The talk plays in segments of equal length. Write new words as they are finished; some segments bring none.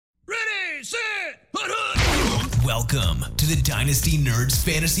Ready, set, Welcome to the Dynasty Nerds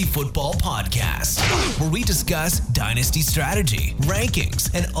Fantasy Football Podcast, where we discuss dynasty strategy, rankings,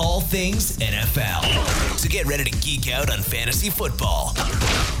 and all things NFL. So get ready to geek out on fantasy football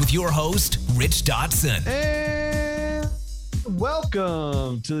with your host, Rich Dotson. And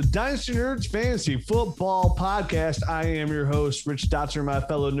welcome to the Dynasty Nerds Fantasy Football Podcast. I am your host, Rich Dotson, my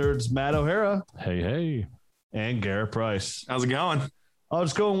fellow nerds, Matt O'Hara. Hey. And Garrett Price. How's it going? Oh,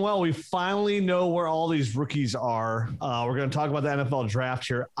 it's going well. We finally know where all these rookies are. We're going to talk about the NFL draft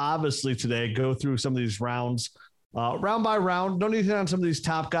here, obviously, today. Go through some of these rounds, round by round. Don't need to hit on some of these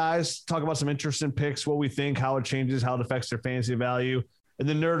top guys. Talk about some interesting picks, what we think, how it changes, how it affects their fantasy value. And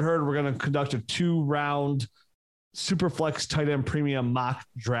the Nerd Herd, we're going to conduct a 2-round Superflex tight end premium mock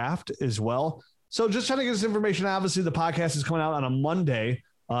draft as well. So just trying to get this information. Obviously, the podcast is coming out on a Monday.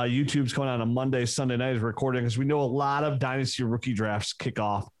 YouTube's coming out on a Monday, Sunday night is recording because we know a lot of dynasty rookie drafts kick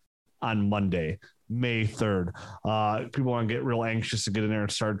off on Monday, May 3rd. People want to get real anxious to get in there and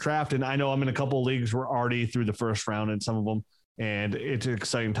start drafting. I know I'm in a couple of leagues. We're already through the first round in some of them, and it's an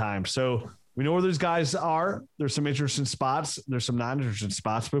exciting time. So we know where these guys are. There's some interesting spots. There's some non-interesting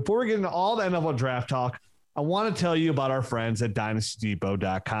spots. Before we get into all the NFL draft talk, I want to tell you about our friends at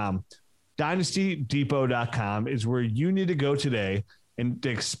DynastyDepot.com. DynastyDepot.com is where you need to go today and to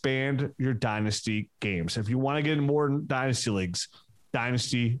expand your dynasty games. If you want to get in more dynasty leagues,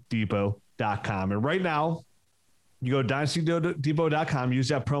 DynastyDepot.com. And right now, you go to DynastyDepot.com, use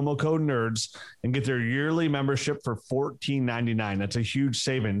that promo code NERDS, and get their yearly membership for $14.99. That's a huge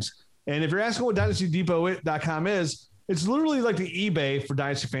savings. And if you're asking what DynastyDepot.com is, it's literally like the eBay for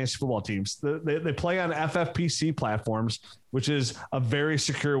dynasty fantasy football teams. They play on FFPC platforms, which is a very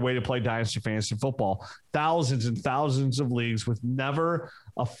secure way to play dynasty fantasy football. Thousands and thousands of leagues with never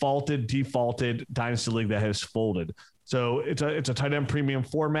a defaulted dynasty league that has folded. So it's a tight end premium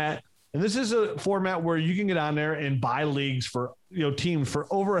format. And this is a format where you can get on there and buy leagues for, teams for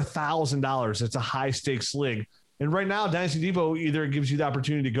over $1,000. It's a high stakes league. And right now, Dynasty Depot either gives you the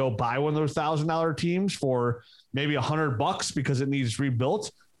opportunity to go buy one of those $1,000 teams for maybe $100 because it needs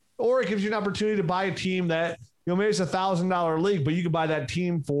rebuilt, or it gives you an opportunity to buy a team that, maybe it's $1,000 league, but you can buy that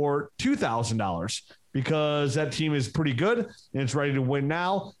team for $2,000 because that team is pretty good and it's ready to win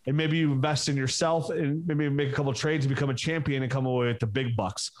now. And maybe you invest in yourself and maybe make a couple of trades and become a champion and come away with the big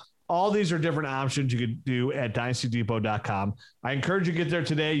bucks. All these are different options you could do at DynastyDepot.com. I encourage you to get there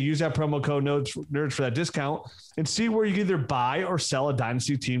today. Use that promo code NERDS for that discount and see where you can either buy or sell a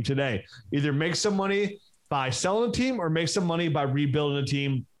dynasty team today. Either make some money by selling a team or make some money by rebuilding a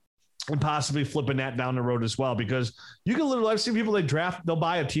team and possibly flipping that down the road as well. Because you can literally, I've seen people, they'll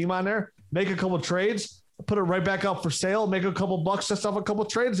buy a team on there, make a couple of trades, put it right back up for sale, make a couple bucks just off a couple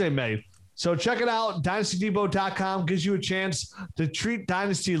of trades they made. So check it out. DynastyDepot.com gives you a chance to treat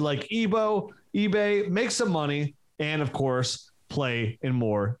Dynasty like eBay, make some money, and of course, play in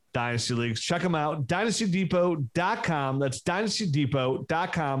more Dynasty leagues. Check them out. DynastyDepot.com. That's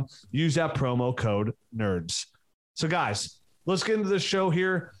DynastyDepot.com. Use that promo code NERDS. So guys, let's get into this show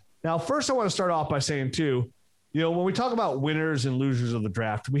here. Now, first I want to start off by saying too, when we talk about winners and losers of the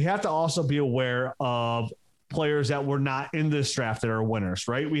draft, we have to also be aware of players that were not in this draft that are winners,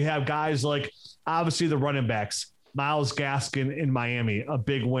 right? We have guys like, obviously, the running backs. Myles Gaskin in Miami, a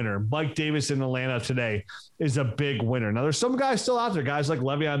big winner. Mike Davis in Atlanta today is a big winner. Now, there's some guys still out there, guys like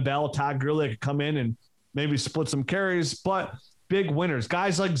Le'Veon Bell, Todd Gurley that could come in and maybe split some carries, but big winners.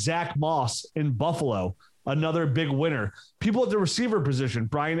 Guys like Zach Moss in Buffalo, another big winner. People at the receiver position,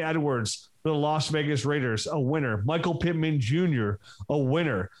 Bryan Edwards for the Las Vegas Raiders, a winner. Michael Pittman Jr., a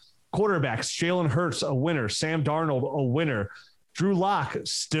winner. Quarterbacks, Jalen Hurts, a winner. Sam Darnold, a winner. Drew Lock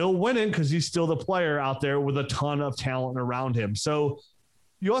still winning because he's still the player out there with a ton of talent around him. So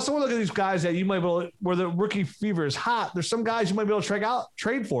you also want to look at these guys that you might be able to, where the rookie fever is hot. There's some guys you might be able to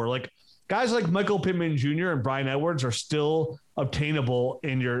trade for. Like guys like Michael Pittman Jr. and Bryan Edwards are still obtainable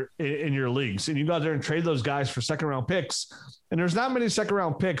in your leagues. And you go out there and trade those guys for second round picks. And there's not many second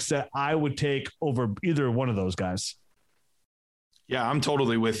round picks that I would take over either one of those guys. Yeah, I'm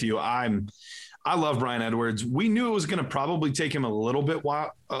totally with you. I love Bryan Edwards. We knew it was going to probably take him a little bit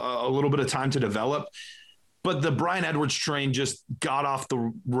of time to develop, but the Bryan Edwards train just got off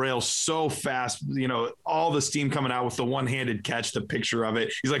the rails so fast. All the steam coming out with the one-handed catch, the picture of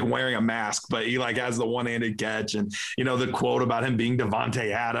it. He's like wearing a mask, but he has the one-handed catch, and the quote about him being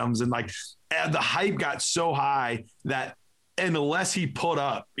Devontae Adams, and the hype got so high that unless he put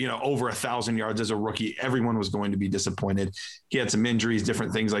up, over 1,000 yards as a rookie, everyone was going to be disappointed. He had some injuries,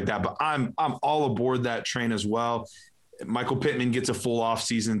 different things like that, but I'm all aboard that train as well. Michael Pittman gets a full off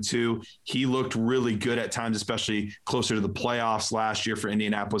season too. He looked really good at times, especially closer to the playoffs last year for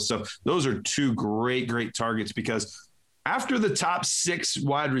Indianapolis. So those are two great targets, because after the top 6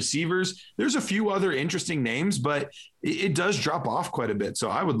 wide receivers, there's a few other interesting names, but it does drop off quite a bit. So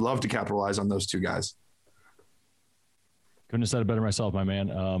I would love to capitalize on those 2 guys. Couldn't have said it better myself, my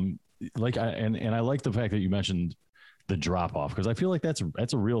man. I like the fact that you mentioned the drop off, because I feel like that's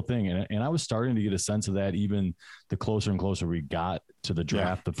a real thing. And I was starting to get a sense of that even the closer and closer we got to the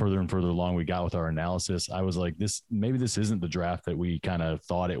draft, the further and further along we got with our analysis. I was like, maybe this isn't the draft that we kind of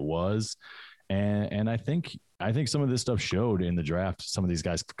thought it was. And I think some of this stuff showed in the draft, some of these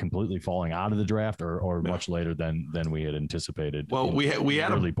guys completely falling out of the draft or much later than we had anticipated. Well, we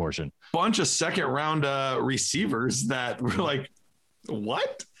had early a portion, bunch of second round receivers that were like,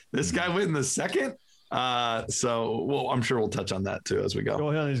 what? This guy went in the second? So I'm sure we'll touch on that too as we go.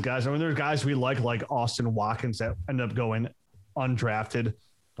 Go ahead on these guys. I mean, there's guys we like Austin Watkins that end up going undrafted,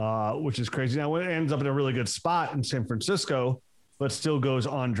 which is crazy. Now it ends up in a really good spot in San Francisco, but still goes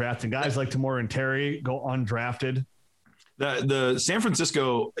undrafted. Guys like Tamorrion Terry go undrafted. The San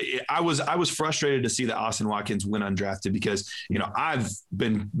Francisco, I was frustrated to see that Austin Watkins went undrafted, because, I've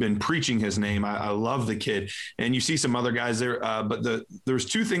been preaching his name. I love the kid, and you see some other guys there. But there's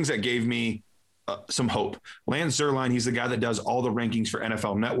 2 things that gave me some hope. Lance Zierlein, he's the guy that does all the rankings for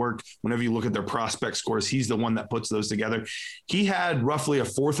NFL Network. Whenever you look at their prospect scores, he's the one that puts those together. He had roughly a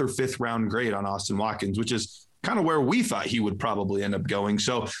 4th or 5th round grade on Austin Watkins, which is kind of where we thought he would probably end up going.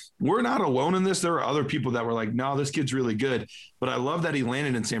 So we're not alone in this. There are other people that were like, no, this kid's really good. But I love that he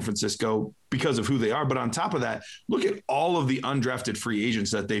landed in San Francisco because of who they are. But on top of that, look at all of the undrafted free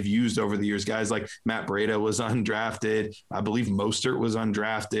agents that they've used over the years. Guys like Matt Breida was undrafted. I believe Mostert was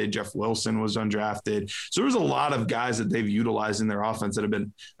undrafted. Jeff Wilson was undrafted. So there's a lot of guys that they've utilized in their offense that have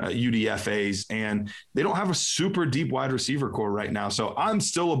been UDFAs, and they don't have a super deep wide receiver core right now. So I'm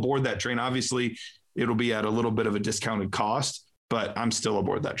still aboard that train. Obviously, it'll be at a little bit of a discounted cost, but I'm still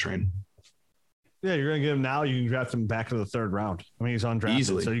aboard that train. Yeah, you're going to get him now. You can draft him back to the 3rd round. I mean, he's undrafted,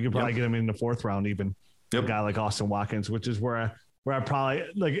 easily. So you could probably get him in the 4th round even. A guy like Austin Watkins, which is where I probably,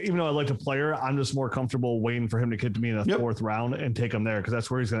 like, even though I like the player, I'm just more comfortable waiting for him to get to me in the 4th round and take him there, because that's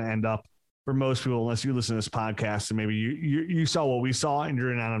where he's going to end up for most people, unless you listen to this podcast and maybe you saw what we saw and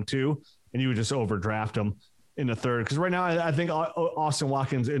you're in on him too, and you would just overdraft him in the 3rd. Because right now I think Austin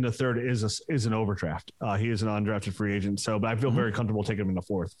Watkins in the 3rd is an overdraft. He is an undrafted free agent. So, but I feel very comfortable taking him in the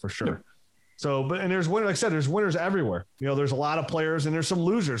 4th for sure. Yep. So, but, and there's winners, like I said, there's winners everywhere. There's a lot of players and there's some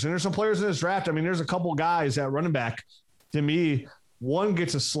losers, and there's some players in this draft. I mean, there's a couple guys at running back, to me, one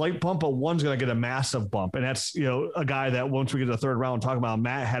gets a slight bump, but one's going to get a massive bump. And that's, a guy that once we get to the 3rd round, talk about,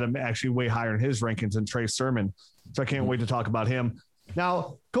 Matt had him actually way higher in his rankings than Trey Sermon. So I can't wait to talk about him.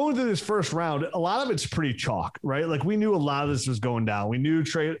 Now, going through this 1st round, a lot of it's pretty chalk, right? Like, we knew a lot of this was going down. We knew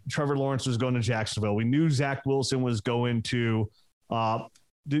Trevor Lawrence was going to Jacksonville. We knew Zach Wilson was going to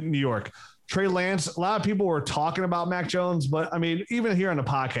New York. Trey Lance, a lot of people were talking about Mac Jones, but I mean, even here on the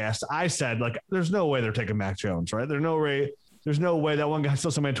podcast, I said, like, there's no way they're taking Mac Jones, right? There's no way. That one guy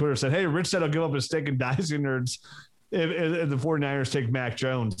still somebody on Twitter said, hey, Rich said I'll give up his stake in Dynasty Nerds if the 49ers take Mac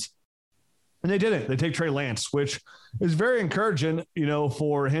Jones. And they didn't. They take Trey Lance, which is very encouraging,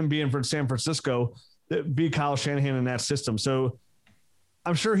 for him being from San Francisco, be Kyle Shanahan in that system. So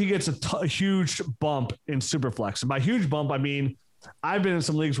I'm sure he gets a huge bump in Superflex. And by huge bump, I mean, I've been in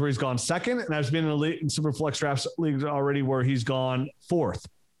some leagues where he's gone 2nd, and I've been in Superflex drafts leagues already where he's gone 4th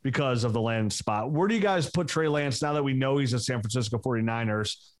because of the land spot. Where do you guys put Trey Lance now that we know he's a San Francisco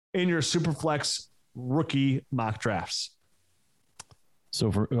 49ers in your Superflex rookie mock drafts? So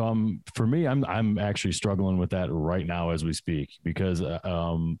for me, I'm actually struggling with that right now as we speak, because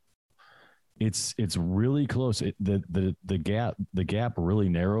it's really close. The gap really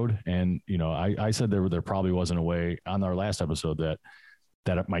narrowed, and I said there probably wasn't a way on our last episode that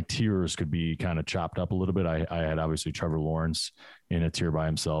my tiers could be kind of chopped up a little bit. I had obviously Trevor Lawrence in a tier by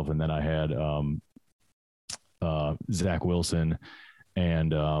himself, and then I had Zach Wilson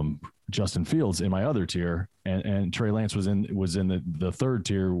and Justin Fields in my other tier, and Trey Lance was in the 3rd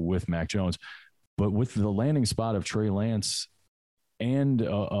tier with Mac Jones. But with the landing spot of Trey Lance and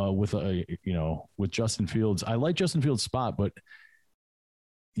with Justin Fields, I like Justin Fields' spot, but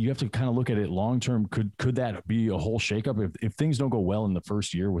you have to kind of look at it long term. Could that be a whole shakeup if things don't go well in the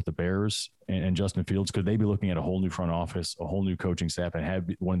first year with the Bears and Justin Fields? Could they be looking at a whole new front office, a whole new coaching staff, and have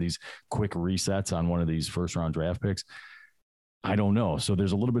one of these quick resets on one of these 1st round draft picks? I don't know. So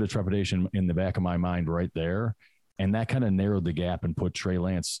there's a little bit of trepidation in the back of my mind right there. And that kind of narrowed the gap and put Trey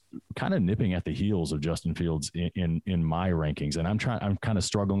Lance kind of nipping at the heels of Justin Fields in my rankings. And I'm kind of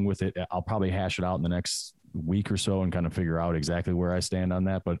struggling with it. I'll probably hash it out in the next week or so and kind of figure out exactly where I stand on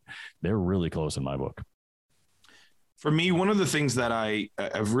that, but they're really close in my book. For me, one of the things that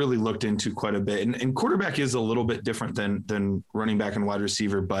I've really looked into quite a bit, and quarterback is a little bit different than running back and wide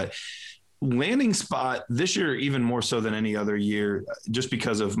receiver, but landing spot this year, even more so than any other year, just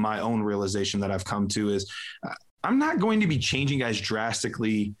because of my own realization that I've come to, is I'm not going to be changing guys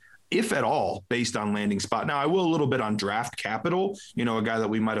drastically, if at all, based on landing spot. Now, I will a little bit on draft capital, a guy that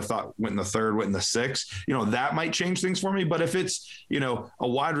we might have thought went in the third, went in the sixth, that might change things for me. But if it's, a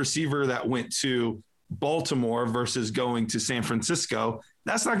wide receiver that went to Baltimore versus going to San Francisco,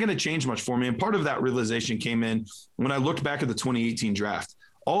 that's not going to change much for me. And part of that realization came in when I looked back at the 2018 draft.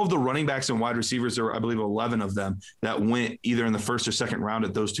 All of the running backs and wide receivers, there were, I believe, 11 of them that went either in the first or second round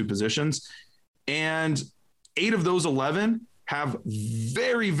at those two positions. And 8 of those 11 have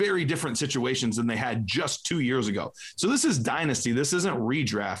very, very different situations than they had just 2 years ago. So this is dynasty. This isn't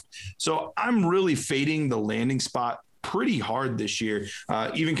redraft. So I'm really fading the landing spot pretty hard this year,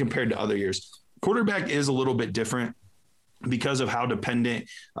 even compared to other years. Quarterback is a little bit different because of how dependent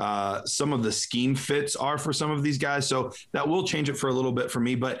some of the scheme fits are for some of these guys. So that will change it for a little bit for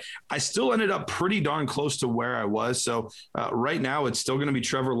me, but I still ended up pretty darn close to where I was. So right now it's still going to be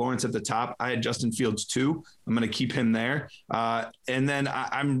Trevor Lawrence at the top. I had Justin Fields 2. I'm going to keep him there. And then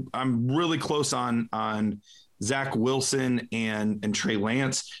I'm really close on Zach Wilson and Trey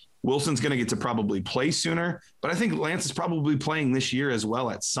Lance. Wilson's going to get to probably play sooner, but I think Lance is probably playing this year as well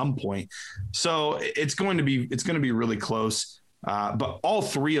at some point. So it's going to be really close. But all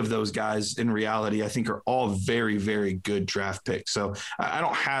 3 of those guys in reality, I think are all very, very good draft picks. So I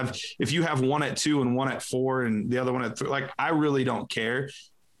don't have, if you have one at 2 and one at 4 and the other one at 3, I really don't care.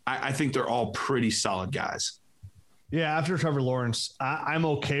 I think they're all pretty solid guys. Yeah, after Trevor Lawrence, I'm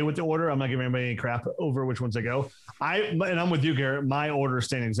okay with the order. I'm not giving anybody any crap over which ones I go. And I'm with you, Garrett. My order is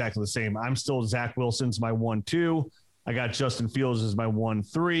staying exactly the same. I'm still Zach Wilson's my 1-2. I got Justin Fields as my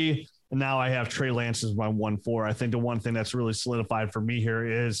 1-3. And now I have Trey Lance as my 1-4. I think the one thing that's really solidified for me here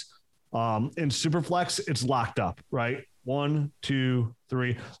is in Superflex, it's locked up, right? 1, 2,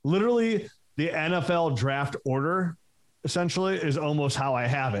 3. Literally, the NFL draft order essentially is almost how I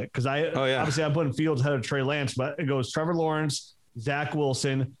have it. Because obviously I'm putting Fields ahead of Trey Lance, but it goes Trevor Lawrence, Zach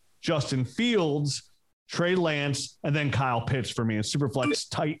Wilson, Justin Fields, Trey Lance, and then Kyle Pitts for me. And Superflex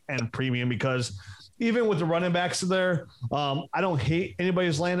tight and premium because even with the running backs there, I don't hate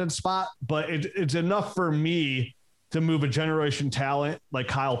anybody's landing spot, but it's enough for me to move a generation talent like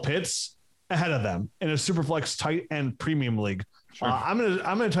Kyle Pitts ahead of them in a Superflex tight end premium league. Sure. I'm in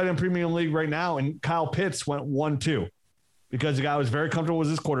a tight end premium league right now, and Kyle Pitts went 1-2 because the guy was very comfortable with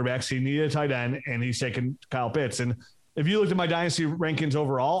his quarterbacks. He needed a tight end, and he's taking Kyle Pitts. And if you looked at my dynasty rankings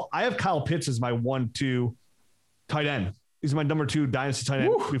overall, I have Kyle Pitts as my 1-2 tight end. He's my number 2 dynasty tight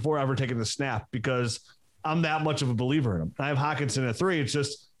end before ever taking the snap because I'm that much of a believer in him. I have Hockenson at 3. It's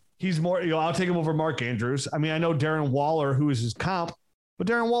just he's more, I'll take him over Mark Andrews. I mean, I know Darren Waller, who is his comp, but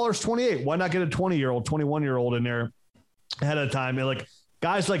Darren Waller's 28. Why not get a 20-year-old, 21-year-old in there ahead of time? And like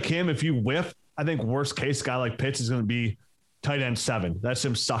guys like him, if you whiff, I think worst case guy like Pitts is going to be tight end 7. That's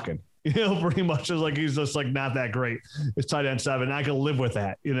him sucking. Pretty much is like he's just like not that great. It's tight end 7. I can live with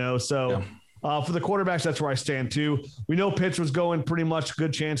that, So for the quarterbacks, that's where I stand too. We know Pitts was going pretty much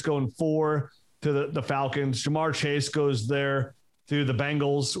good chance going 4 to the Falcons. Jamar Chase goes there to the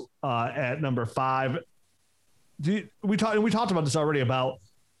Bengals at number 5. We talked about this already about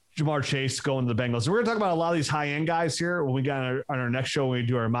Jamar Chase going to the Bengals. We're going to talk about a lot of these high-end guys here when we get on our next show when we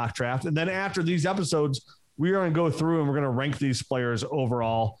do our mock draft. And then after these episodes, we're going to go through and we're going to rank these players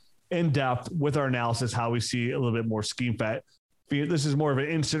overall in depth with our analysis, how we see a little bit more scheme fit. This is more of an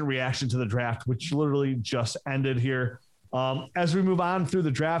instant reaction to the draft, which literally just ended here. As we move on through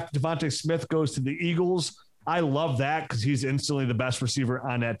the draft, Devontae Smith goes to the Eagles. I love that because he's instantly the best receiver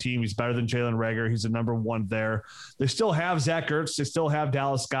on that team. He's better than Jalen Reagor. He's the number 1 there. They still have Zach Ertz. They still have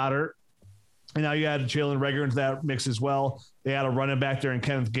Dallas Goedert. And now you add Jalen Reagor into that mix as well. They had a running back there in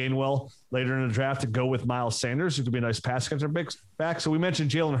Kenneth Gainwell later in the draft to go with Miles Sanders, who could be a nice pass catcher back. So we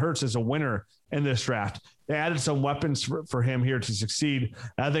mentioned Jalen Hurts as a winner in this draft. They added some weapons for him here to succeed.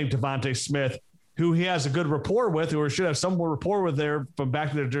 And I think Devontae Smith, who he has a good rapport with, or should have some more rapport with there from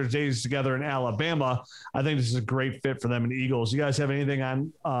back to their days together in Alabama. I think this is a great fit for them in the Eagles. You guys have anything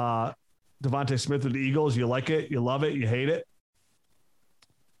on Devontae Smith with the Eagles? You like it? You love it? You hate it?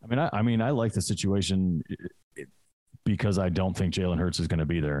 I mean, I like the situation because I don't think Jalen Hurts is going to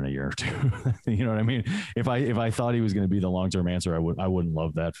be there in a year or two. You know what I mean? If I thought he was going to be the long-term answer, I wouldn't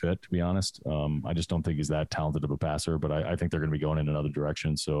love that fit, to be honest. I just don't think he's that talented of a passer, but I think they're going to be going in another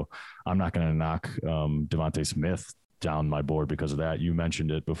direction. So I'm not going to knock Devontae Smith down my board because of that. You mentioned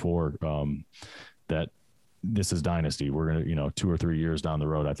it before, that this is dynasty. We're going to, 2 or 3 years down the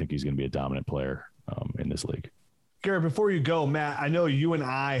road, I think he's going to be a dominant player in this league. Garrett, before you go, Matt, I know you and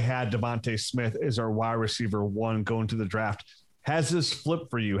I had Devontae Smith as our wide receiver 1 going to the draft. Has this flipped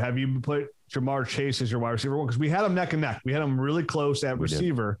for you? Have you put Ja'Marr Chase as your wide receiver 1? Because we had him neck and neck. We had him really close at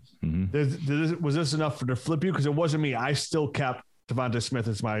receiver. Was this enough to flip you? Because it wasn't me. I still kept Devontae Smith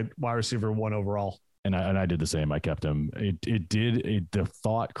as my wide receiver 1 overall. And I did the same. I kept him. The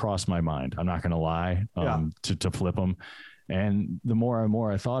thought crossed my mind. I'm not going to lie, to flip him. And the more and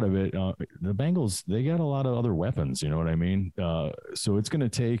more I thought of it, the Bengals, they got a lot of other weapons. You know what I mean? So it's going to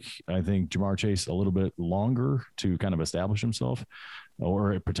take, I think, Ja'Marr Chase a little bit longer to kind of establish himself,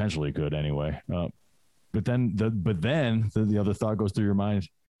 or it potentially could anyway. But then the other thought goes through your mind: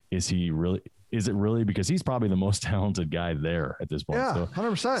 is it really? Because he's probably the most talented guy there at this point. Yeah,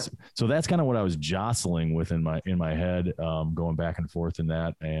 100%. So that's kind of what I was jostling with in my head, going back and forth in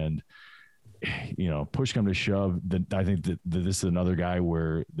that. And push come to shove, I think that this is another guy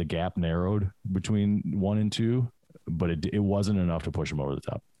where the gap narrowed between 1 and 2, but it wasn't enough to push him over the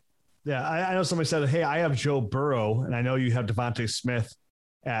top. Yeah, I know somebody said, hey, I have Joe Burrow, and I know you have Devontae Smith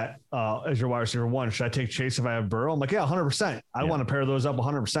as your wide receiver 1. Should I take Chase if I have Burrow? I'm like, yeah, 100%. I want to pair those up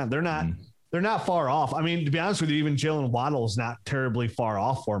 100%. They're not far off. I mean, to be honest with you, even Jalen Waddle is not terribly far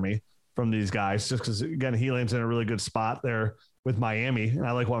off for me from these guys, just because, again, he lands in a really good spot there with Miami. And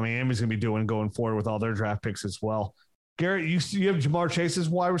I like what Miami's going to be doing going forward with all their draft picks as well. Garrett, you have Ja'Marr Chase as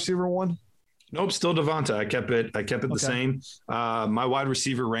wide receiver 1? Nope, still Devonta. I kept it the same. My wide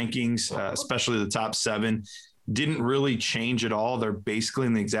receiver rankings, especially the top 7, didn't really change at all. They're basically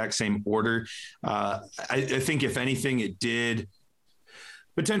in the exact same order. I think if anything, it did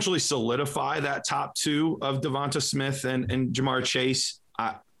potentially solidify that top 2 of Devonta Smith and Ja'Marr Chase.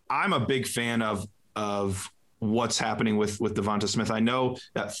 I'm a big fan of what's happening with Devonta Smith. I know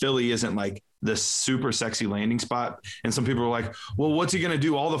that Philly isn't like the super sexy landing spot. And some people are like, well, what's he going to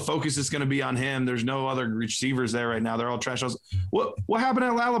do? All the focus is going to be on him. There's no other receivers there right now. They're all trash. What happened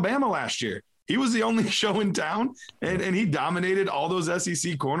at Alabama last year? He was the only show in town, and he dominated all those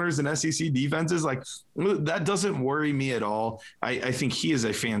SEC corners and SEC defenses. Like, that doesn't worry me at all. I think he is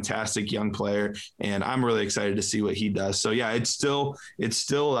a fantastic young player, and I'm really excited to see what he does. So yeah, it's still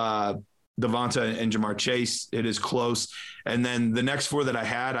Devonta and Ja'Marr Chase. It is close. And then the next 4 that I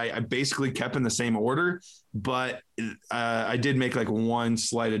had, I basically kept in the same order, but I did make like one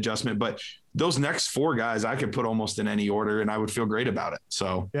slight adjustment. But those next 4 guys, I could put almost in any order and I would feel great about it.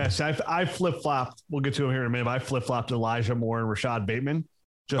 So yes, I flip-flopped. We'll get to him here in a minute, but I flip-flopped Elijah Moore and Rashad Bateman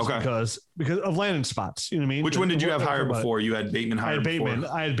just because of landing spots. You know what I mean? Which one did you have higher before? You had Bateman higher before?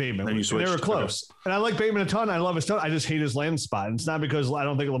 I had Bateman. And you switched. They were close. Okay. And I like Bateman a ton. I love his ton. I just hate his landing spot. And it's not because I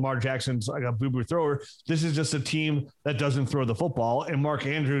don't think Lamar Jackson's like a boo-boo thrower. This is just a team that doesn't throw the football. And Mark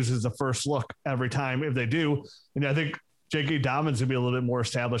Andrews is the first look every time if they do. And I think J.K. Dobbins would be a little bit more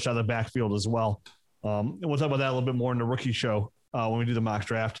established on the backfield as well. And we'll talk about that a little bit more in the rookie show when we do the mock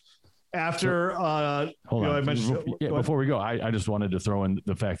draft. After, hold on. I mentioned, before we go, I just wanted to throw in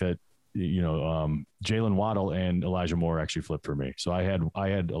the fact that, Jalen Waddle and Elijah Moore actually flipped for me. So I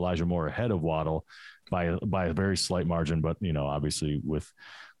had Elijah Moore ahead of Waddle by a very slight margin, but obviously with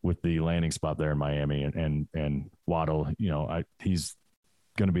the landing spot there in Miami and Waddle, he's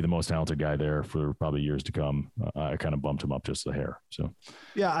going to be the most talented guy there for probably years to come. I kind of bumped him up just a hair. So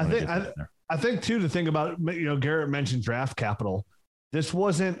yeah, I think too, to think about, Garrett mentioned draft capital. This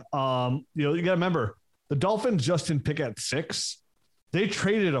wasn't, you got to remember the Dolphins just didn't pick at 6. They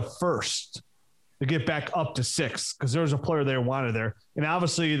traded a first to get back up to 6 because there was a player they wanted there. And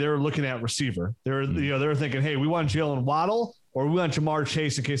obviously they were looking at receiver. They were thinking, hey, we want Jalen Waddle or we want Ja'Marr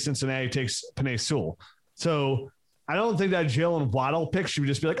Chase in case Cincinnati takes Penei Sewell. So I don't think that Jalen Waddle pick should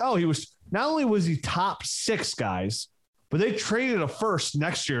just be like, oh, not only was he top 6 guys, but they traded a first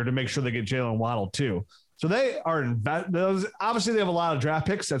next year to make sure they get Jalen Waddle too. So they are obviously they have a lot of draft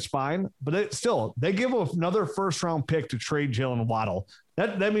picks. That's fine, but they give another first round pick to trade Jalen Waddle.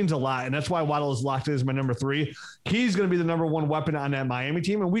 That means a lot, and that's why Waddle is locked in as my number 3. He's going to be the number 1 weapon on that Miami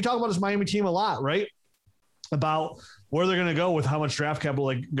team, and we talk about this Miami team a lot, right? About where they're going to go with how much draft capital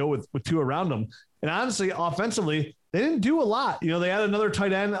they go with 2 around them. And honestly, offensively, they didn't do a lot. They had another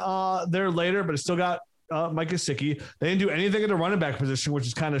tight end there later, but it still got Mike Gesicki. They didn't do anything at the running back position, which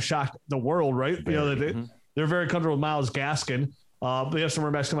has kind of shocked the world, right? They're very comfortable with Myles Gaskin. They have some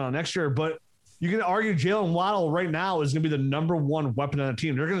running backs coming out next year, but you can argue Jalen Waddle right now is going to be the number one weapon on the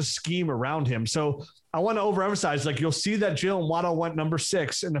team. They're going to scheme around him. So I want to overemphasize, like, you'll see that Jalen Waddle went number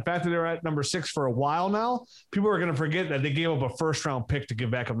 6, and the fact that they're at number 6 for a while now, people are going to forget that they gave up a first-round pick to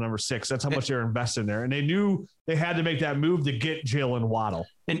give back up number 6. That's how much they're invested in there, and they knew they had to make that move to get Jalen Waddle.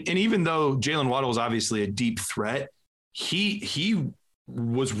 And even though Jalen Waddle is obviously a deep threat, he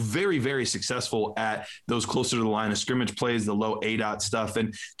was very, very successful at those closer to the line of scrimmage plays, the low ADOT stuff.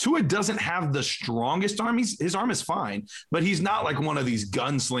 And Tua doesn't have the strongest arm. His arm is fine, but he's not like one of these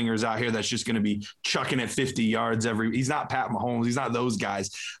gunslingers out here that's just going to be chucking it 50 yards he's not Pat Mahomes. He's not those guys.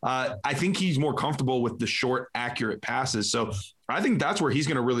 I think he's more comfortable with the short, accurate passes. So I think that's where he's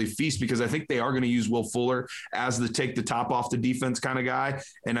going to really feast, because I think they are going to use Will Fuller as the take the top off the defense kind of guy.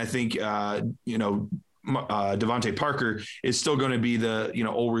 And I think, Devontae Parker is still going to be the,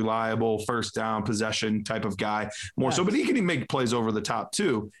 old reliable first down possession type of guy more so, but he can make plays over the top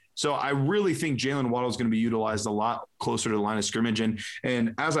too. So I really think Jalen Waddle is going to be utilized a lot closer to the line of scrimmage.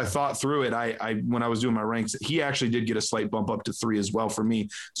 And as I thought through it, I when I was doing my ranks, he actually did get a slight bump up to 3 as well for me.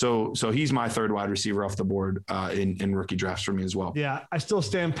 So he's my third wide receiver off the board in rookie drafts for me as well. Yeah, I still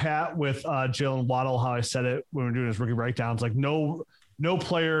stand pat with Jalen Waddle, how I said it when we were doing his rookie breakdowns. Like, no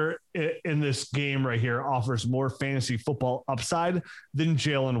player in this game right here offers more fantasy football upside than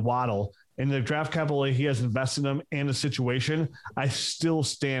Jalen Waddle. In the draft capital he has invested in him and the situation, I still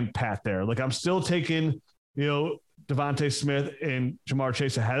stand pat there. Like, I'm still taking, Devontae Smith and Jamar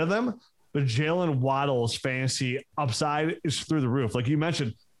Chase ahead of them, but Jalen Waddle's fantasy upside is through the roof. Like you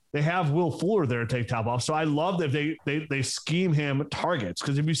mentioned, they have Will Fuller there to take top off. So I love that they scheme him targets,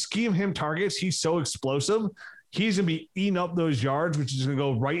 because if you scheme him targets, he's so explosive. He's going to be eating up those yards, which is going to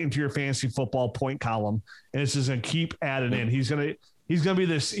go right into your fantasy football point column. And it's just going to keep adding in. He's going to be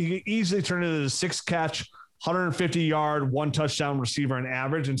this, he can easily turn into the 6-catch, 150-yard, 1-touchdown receiver on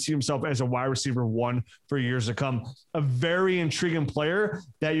average, and see himself as a wide receiver 1 for years to come. A very intriguing player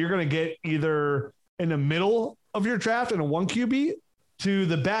that you're going to get either in the middle of your draft in a 1 QB to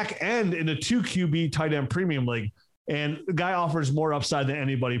the back end in a 2 QB tight end premium league. And the guy offers more upside than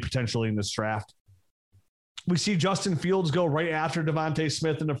anybody potentially in this draft. We see Justin Fields go right after Devontae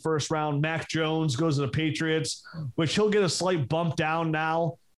Smith in the first round. Mac Jones goes to the Patriots, which he'll get a slight bump down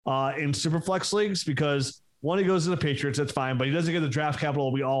now in Superflex leagues, because one, he goes to the Patriots, that's fine, but he doesn't get the draft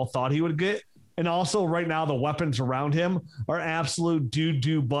capital we all thought he would get. And also right now, the weapons around him are absolute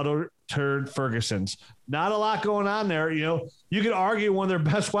doo-doo butter turd Fergusons. Not a lot going on there. You could argue one of their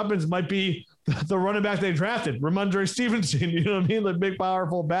best weapons might be the running back they drafted, Ramondre Stevenson. You know what I mean? The big,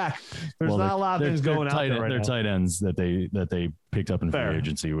 powerful back. There's not a lot of things going out there right now. Their tight ends that they picked up in free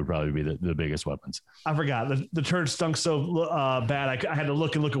agency would probably be the biggest weapons. I forgot. The turd stunk so bad. I had to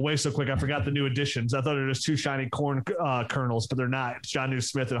look away so quick. I forgot the new additions. I thought it was 2 shiny corn kernels, but they're not. It's Jonnu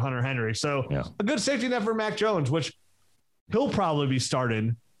Smith and Hunter Henry. So a good safety net for Mac Jones, which he'll probably be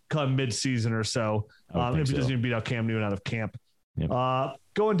starting come mid-season or so if he doesn't even beat out Cam Newton out of camp. Yep.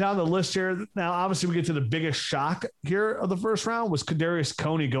 Going down the list here now, obviously we get to the biggest shock here of the first round was Kadarius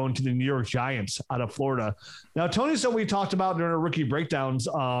Toney going to the New York Giants out of Florida. Now, Toney, something we talked about during our rookie breakdowns,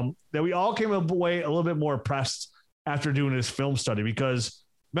 that we all came away a little bit more impressed after doing his film study, because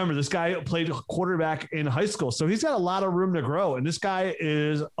remember, this guy played quarterback in high school, so he's got a lot of room to grow, and this guy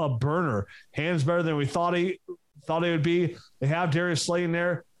is a burner. Hands better than we thought he would be. They have Darius Slay in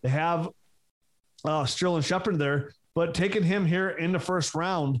there. They have Sterling Shepard there. But taking him here in the first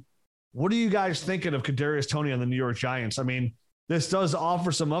round, what are you guys thinking of Kadarius Toney on the New York Giants? I mean, this does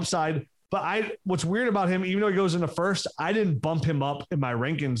offer some upside, but what's weird about him, even though he goes in the first, I didn't bump him up in my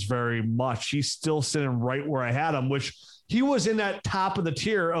rankings very much. He's still sitting right where I had him, which he was in that top of the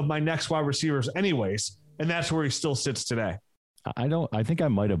tier of my next wide receivers anyways, and that's where he still sits today. I think I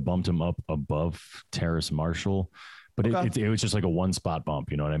might have bumped him up above Terrace Marshall. But it was just like a 1-spot bump,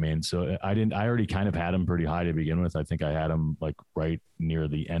 you know what I mean? So I already kind of had him pretty high to begin with. I think I had him like right near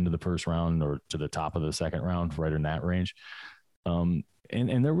the end of the first round or to the top of the second round, right in that range.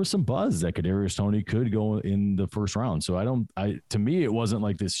 And there was some buzz that Kadarius Toney could go in the first round. So to me, it wasn't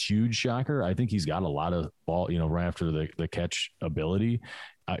like this huge shocker. I think he's got a lot of ball, right after the catch ability.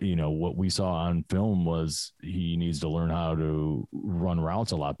 What we saw on film was he needs to learn how to run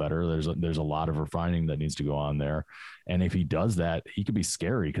routes a lot better. There's a lot of refining that needs to go on there. And if he does that, he could be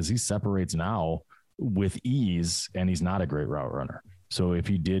scary because he separates now with ease and he's not a great route runner. So if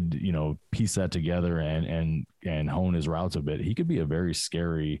he did, piece that together and hone his routes a bit, he could be a very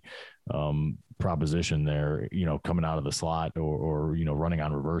scary proposition there, coming out of the slot or running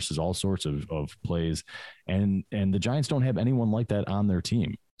on reverses, all sorts of plays. And the Giants don't have anyone like that on their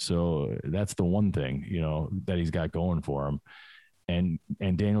team. So that's the one thing, that he's got going for him.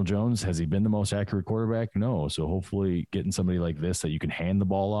 And Daniel Jones, has he been the most accurate quarterback? No. So hopefully getting somebody like this that you can hand the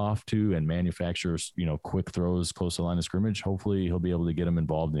ball off to and manufacture, quick throws close to the line of scrimmage, hopefully he'll be able to get him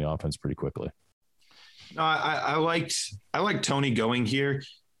involved in the offense pretty quickly. No, I liked Tony going here.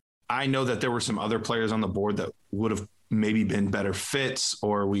 I know that there were some other players on the board that would have maybe been better fits,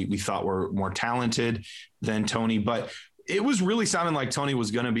 or we thought were more talented than Tony, but it was really sounding like Tony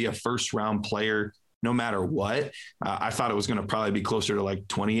was going to be a first round player no matter what. I thought it was going to probably be closer to like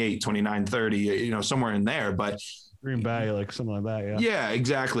 28, 29, 30, somewhere in there, but Green Bay, like something like that. Yeah. Yeah,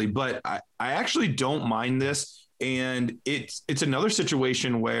 exactly. But I actually don't mind this. And it's another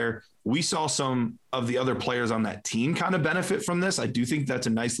situation where we saw some of the other players on that team kind of benefit from this. I do think that's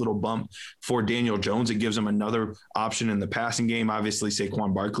a nice little bump for Daniel Jones. It gives him another option in the passing game. Obviously,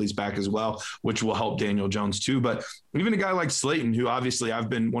 Saquon Barkley's back as well, which will help Daniel Jones too. But even a guy like Slayton, who obviously I've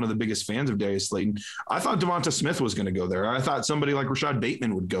been one of the biggest fans of Darius Slayton, I thought Devonta Smith was going to go there. I thought somebody like Rashad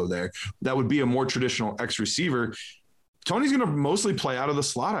Bateman would go there. That would be a more traditional X receiver. Tony's going to mostly play out of the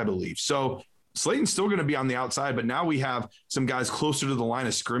slot, I believe. So Slayton's still going to be on the outside, but now we have some guys closer to the line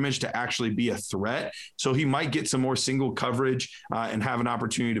of scrimmage to actually be a threat. So he might get some more single coverage and have an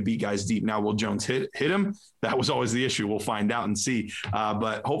opportunity to beat guys deep. Now, will Jones hit him? That was always the issue. We'll find out and see.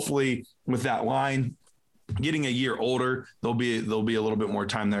 But hopefully with that line getting a year older, there'll be a little bit more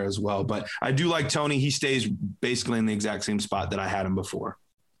time there as well. But I do like Tony. He stays basically in the exact same spot that I had him before.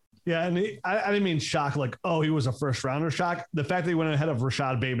 Yeah, and I didn't mean shock like, oh, he was a first-rounder shock. The fact that he went ahead of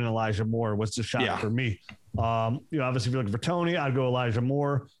Rashad Bateman and Elijah Moore was the shock for me. Obviously, if you're looking for Tony, I'd go Elijah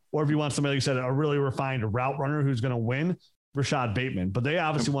Moore. Or if you want somebody, like you said, a really refined route runner who's going to win, Rashad Bateman. But they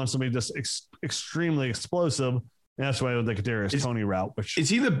obviously want somebody just extremely explosive, and that's why they could Darius Tony route. Which is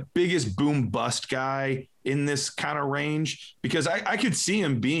he the biggest boom-bust guy in this kind of range? Because I could see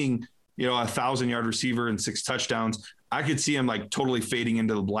him being, a 1,000-yard receiver and 6 touchdowns. I could see him like totally fading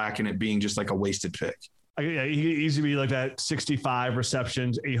into the black and it being just like a wasted pick. Yeah, he could easily be like that 65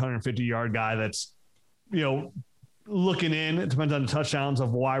 receptions, 850-yard guy that's, looking in. It depends on the touchdowns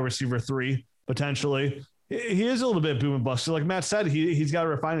of wide receiver 3, potentially. He is a little bit boom and bust. So like Matt said, he's got to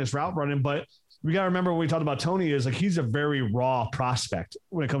refine his route running, but we got to remember when we talked about Tony is like he's a very raw prospect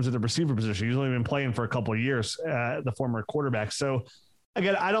when it comes to the receiver position. He's only been playing for a couple of years, the former quarterback. So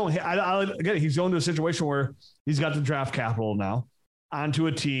again, he's going to a situation where he's got the draft capital now onto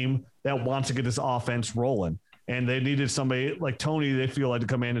a team that wants to get this offense rolling. And they needed somebody like Tony, they feel like, to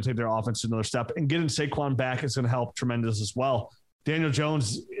come in and take their offense to another step. And getting Saquon back is going to help tremendous as well. Daniel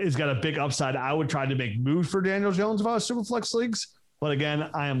Jones has got a big upside. I would try to make moves for Daniel Jones if I was Superflex leagues. But again,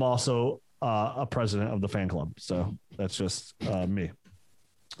 I am also a president of the fan club. So that's just me.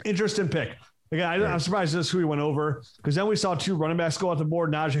 Interesting pick. Again, I'm surprised this is who he went over, because then we saw 2 running backs go off the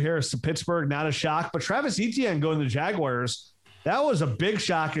board. Najee Harris to Pittsburgh, not a shock. But Travis Etienne going to the Jaguars, that was a big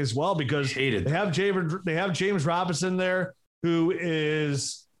shock as well, because they have James Robinson there, who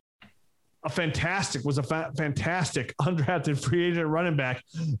is fantastic undrafted free agent running back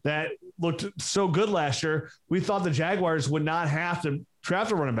that looked so good last year. We thought the Jaguars would not have to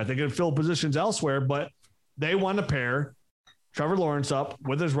draft a running back. They could fill positions elsewhere, but they want to pair Trevor Lawrence up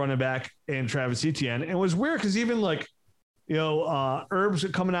with his running back and Travis Etienne. And it was weird because even like, Herb's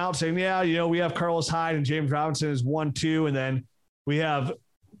coming out saying, we have Carlos Hyde and James Robinson is 1-2. And then we have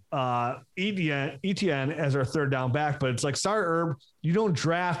Etienne as our third down back. But it's like, sorry, Herb, you don't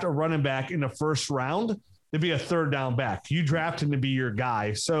draft a running back in the first round to be a third down back. You draft him to be your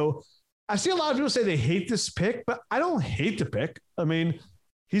guy. So I see a lot of people say they hate this pick, but I don't hate the pick. I mean,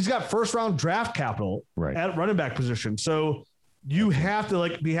 he's got first round draft capital at running back position. So you have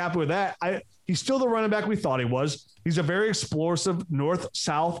to be happy with that. He's still the running back we thought he was. He's a very explosive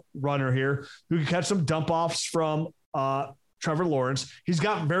north-south runner here who can catch some dump offs from Trevor Lawrence. He's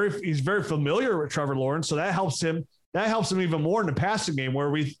very familiar with Trevor Lawrence, so that helps him. That helps him even more in the passing game,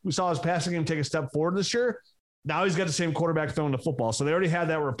 where we saw his passing game take a step forward this year. Now he's got the same quarterback throwing the football, so they already had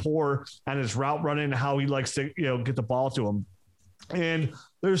that rapport on his route running and how he likes to get the ball to him. And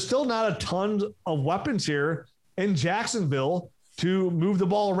there's still not a ton of weapons here in Jacksonville to move the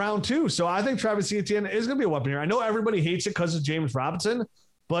ball around too. So I think Travis Etienne is going to be a weapon here. I know everybody hates it because of James Robinson,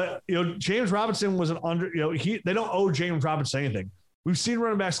 but James Robinson was they don't owe James Robinson anything. We've seen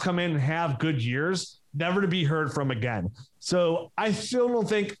running backs come in and have good years, never to be heard from again. So I still don't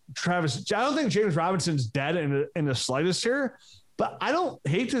think James Robinson's dead in the slightest here, but I don't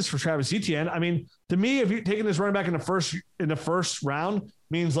hate this for Travis Etienne. I mean, to me, if you're taking this running back in the first round,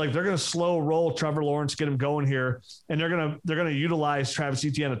 means like they're going to slow roll Trevor Lawrence, get him going here, and they're going to utilize Travis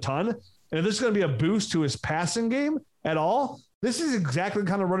Etienne a ton. And if this is going to be a boost to his passing game at all, this is exactly the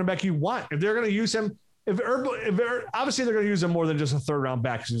kind of running back you want. If they're going to use him obviously they're going to use him more than just a third round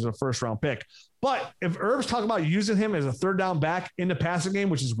back because he's a first round pick. But if Herb's talking about using him as a third down back in the passing game,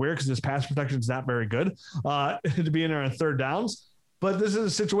 which is weird because his pass protection is not very good to be in there on third downs. But this is a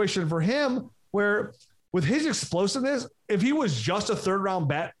situation for him where with his explosiveness, if he was just a third round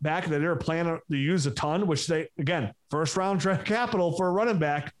back that they were planning to use a ton, which they, again, first round draft capital for a running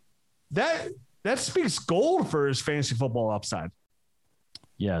back, that speaks gold for his fantasy football upside.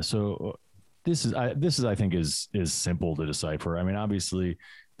 Yeah. So this is I think is simple to decipher. I mean, obviously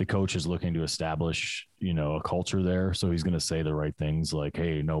the coach is looking to establish, a culture there. So he's going to say the right things like,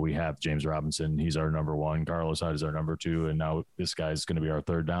 hey, no, we have James Robinson. He's our number one. Carlos Hyde is our number two. And now this guy's going to be our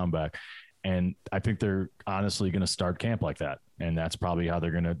third down back. And I think they're honestly going to start camp like that. And that's probably how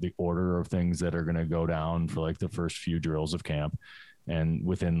they're going to, the order of things that are going to go down for like the first few drills of camp. And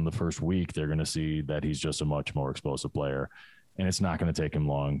within the first week, they're going to see that he's just a much more explosive player. And it's not going to take him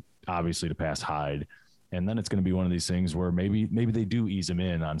long, obviously, to pass Hyde. And then it's going to be one of these things where maybe they do ease him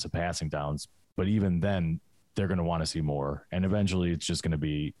in on some passing downs, but even then they're going to want to see more. And eventually it's going to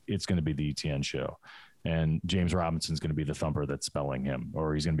be the ETN show. And James Robinson's going to be the thumper that's spelling him,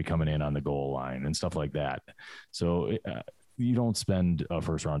 or he's going to be coming in on the goal line and stuff like that. So you don't spend a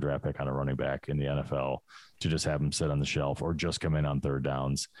first round draft pick on a running back in the NFL to just have him sit on the shelf or just come in on third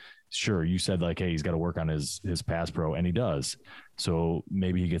downs. Sure, you said like, hey, he's got to work on his pass pro, and he does. So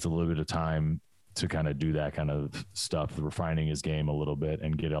maybe he gets a little bit of time to kind of do that kind of stuff, refining his game a little bit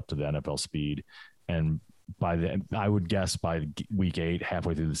and get up to the NFL speed. And I would guess by week 8,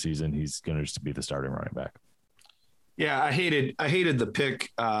 halfway through the season, he's going to just be the starting running back. Yeah, I hated the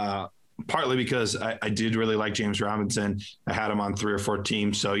pick partly because I did really like James Robinson. I had him on 3 or 4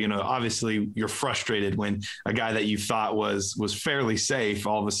 teams. So, obviously you're frustrated when a guy that you thought was fairly safe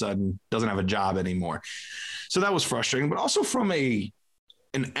all of a sudden doesn't have a job anymore. So that was frustrating, but also from an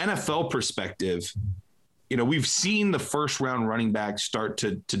NFL perspective, we've seen the first round running back start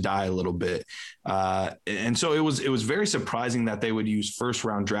to die a little bit. And so it was very surprising that they would use first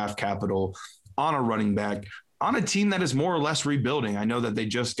round draft capital on a running back on a team that is more or less rebuilding. I know that they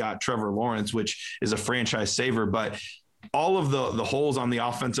just got Trevor Lawrence, which is a franchise saver, but all of the holes on the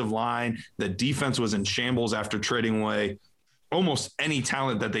offensive line, the defense was in shambles after trading away almost any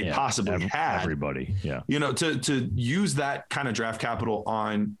talent that they possibly had. Everybody. Yeah. To use that kind of draft capital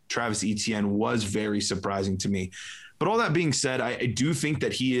on Travis Etienne was very surprising to me. But all that being said, I do think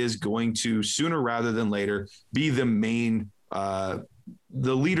that he is going to sooner rather than later be the main, the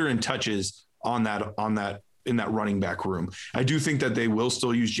leader in touches in that running back room. I do think that they will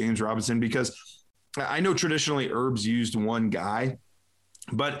still use James Robinson because I know traditionally Herb's used one guy,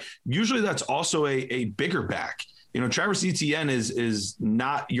 but usually that's also a bigger back. Travis Etienne is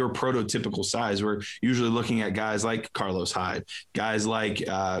not your prototypical size. We're usually looking at guys like Carlos Hyde, guys like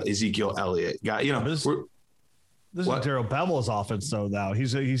Ezekiel Elliott. This is Darrell Bevell's offense, though. Now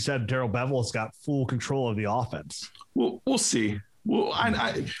he said Darrell Bevell's got full control of the offense. We'll see. Well,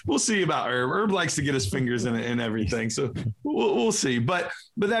 we'll see about Herb. Herb likes to get his fingers in it and everything, so we'll see. But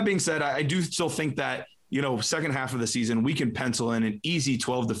that being said, I do still think that second half of the season, we can pencil in an easy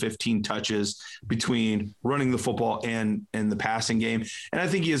 12 to 15 touches between running the football and the passing game. And I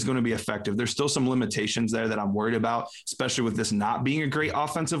think he is going to be effective. There's still some limitations there that I'm worried about, especially with this not being a great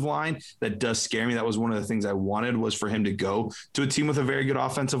offensive line. That does scare me. That was one of the things I wanted, was for him to go to a team with a very good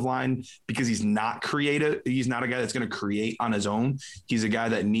offensive line, because he's not creative. He's not a guy that's going to create on his own. He's a guy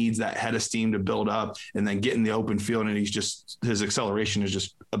that needs that head of steam to build up and then get in the open field. And his acceleration is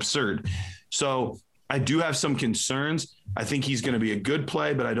just absurd. So I do have some concerns. I think he's going to be a good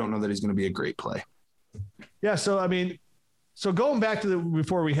play, but I don't know that he's going to be a great play. Yeah. So going back to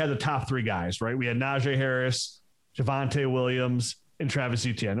before we had the top 3 guys, right? We had Najee Harris, Javonte Williams, and Travis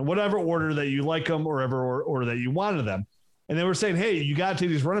Etienne, in whatever order that you like them or whatever order that you wanted them. And they were saying, hey, you got to take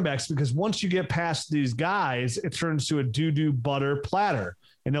these running backs because once you get past these guys, it turns to a doo-doo butter platter,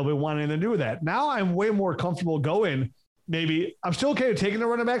 and they'll be wanting to do that. Now I'm way more comfortable going. Maybe I'm still okay with taking the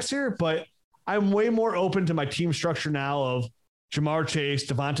running backs here, but I'm way more open to my team structure now of Jamar Chase,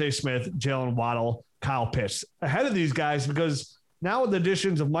 Devontae Smith, Jalen Waddle, Kyle Pitts ahead of these guys, because now with the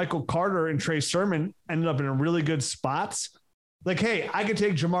additions of Michael Carter and Trey Sermon ended up in really good spots. Like, hey, I could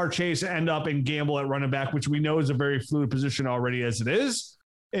take Jamar Chase and end up and gamble at running back, which we know is a very fluid position already as it is,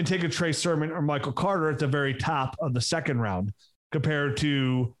 and take a Trey Sermon or Michael Carter at the very top of the second round compared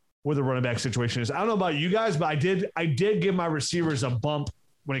to where the running back situation is. I don't know about you guys, but I did give my receivers a bump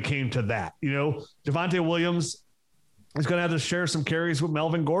when it came to that. Javonte Williams is going to have to share some carries with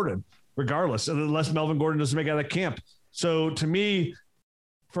Melvin Gordon, regardless, unless Melvin Gordon doesn't make it out of camp. So to me,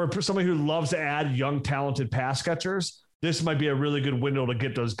 for somebody who loves to add young, talented pass catchers, this might be a really good window to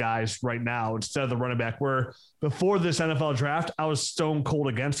get those guys right now instead of the running back, where before this NFL draft, I was stone cold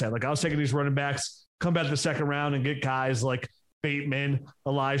against that. Like I was taking these running backs, come back to the second round and get guys like Bateman,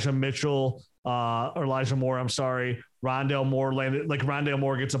 Elijah Moore, Rondale Moore landed. Like Rondale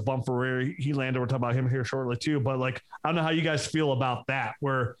Moore gets a bump for where he landed. We're talking about him here shortly too. But like, I don't know how you guys feel about that,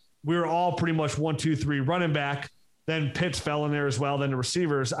 where we were all pretty much 1, 2, 3 running back. Then Pitts fell in there as well. Then the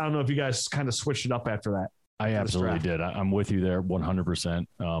receivers. I don't know if you guys kind of switched it up after that. I absolutely did. I'm with you there 100%.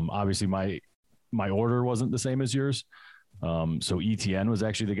 Obviously my order wasn't the same as yours. So ETN was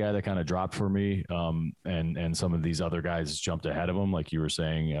actually the guy that kind of dropped for me. And some of these other guys jumped ahead of him. Like you were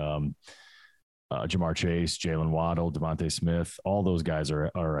saying, Jamar Chase, Jalen Waddle, Devontae Smith, all those guys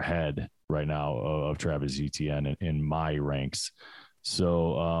are ahead right now of Travis Etienne in my ranks.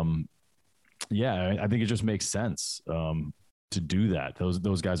 So, I think it just makes sense to do that.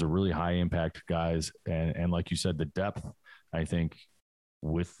 Those guys are really high impact guys. And like you said, the depth, I think,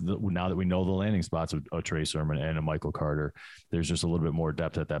 now that we know the landing spots of Trey Sermon and a Michael Carter, there's just a little bit more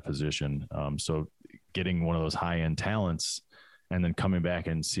depth at that position. So getting one of those high end talents and then coming back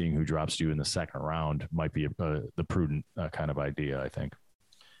and seeing who drops you in the second round might be the prudent kind of idea, I think.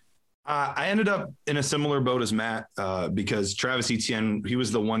 I ended up in a similar boat as Matt because Travis Etienne, he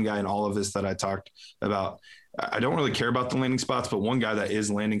was the one guy in all of this that I talked about. I don't really care about the landing spots, but one guy that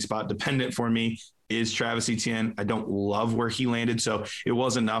is landing spot dependent for me is Travis Etienne. I don't love where he landed, so it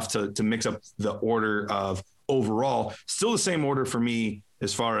was enough to mix up the order of overall. Still the same order for me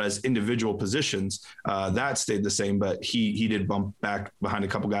as far as individual positions. That stayed the same, but he did bump back behind a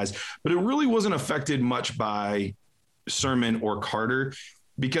couple guys. But it really wasn't affected much by Sermon or Carter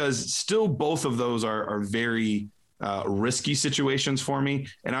because still both of those are very risky situations for me.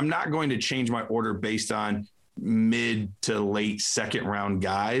 And I'm not going to change my order based on mid to late second round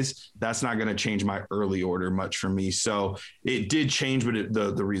guys. That's not going to change my early order much for me. So it did change, but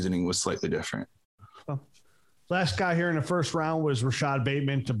the reasoning was slightly different. Last guy here in the first round was Rashad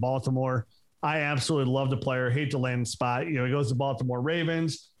Bateman to Baltimore. I absolutely love the player. Hate to land spot. He goes to Baltimore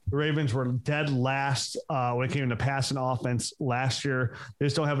Ravens. The Ravens were dead last when it came to passing offense last year. They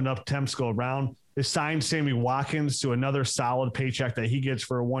just don't have enough attempts to go around. They signed Sammy Watkins to another solid paycheck that he gets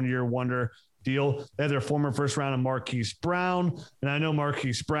for a 1-year wonder deal. They had their former first round of Marquise Brown. And I know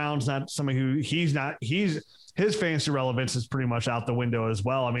Marquise Brown's not somebody who his fantasy relevance is pretty much out the window as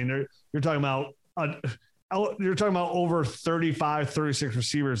well. I mean, you're talking about over 35, 36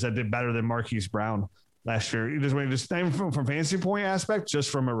 receivers that did better than Marquise Brown last year. Just not even from fantasy point aspect,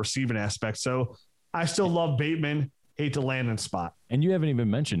 just from a receiving aspect. So I still love Bateman. Hate to land in spot. And you haven't even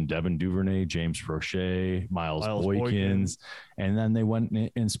mentioned Devin Duvernay, James Prochet, Miles Boykins. And then they went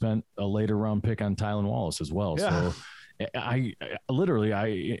and spent a later round pick on Tylan Wallace as well. Yeah. So I literally,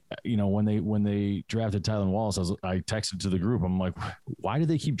 when they drafted Tylan Wallace, I texted to the group. I'm like, why do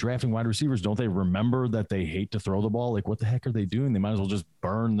they keep drafting wide receivers? Don't they remember that they hate to throw the ball? Like, what the heck are they doing? They might as well just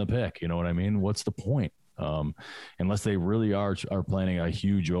burn the pick. You know what I mean? What's the point? Unless they really are planning a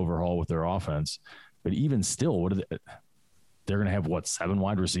huge overhaul with their offense. But even still, they're going to have 7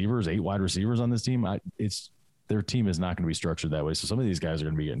 wide receivers, 8 wide receivers on this team. Their team is not going to be structured that way. So some of these guys are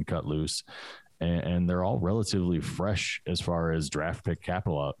going to be getting cut loose. And they're all relatively fresh as far as draft pick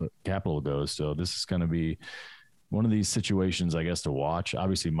capital goes. So this is going to be one of these situations, I guess, to watch.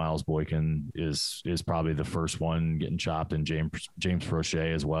 Obviously, Miles Boykin is probably the first one getting chopped, and James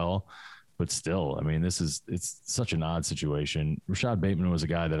Prochet as well. But still, I mean, it's such an odd situation. Rashad Bateman was a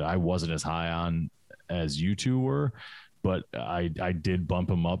guy that I wasn't as high on as you two were, but I did bump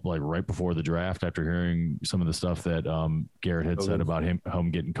him up like right before the draft after hearing some of the stuff that Garrett had said about him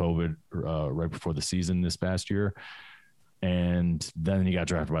getting COVID right before the season this past year. And then he got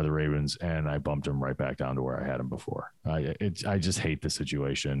drafted by the Ravens, and I bumped him right back down to where I had him before. I just hate the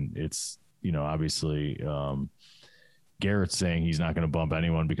situation. It's, obviously Garrett's saying he's not going to bump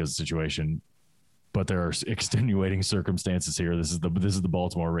anyone because of the situation, but there are extenuating circumstances here. This is the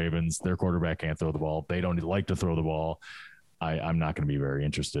Baltimore Ravens. Their quarterback can't throw the ball. They don't like to throw the ball. I'm not going to be very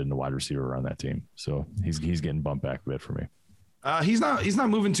interested in the wide receiver on that team. So he's getting bumped back a bit for me. He's not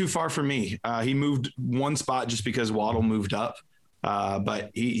moving too far for me. He moved one spot just because Waddle moved up.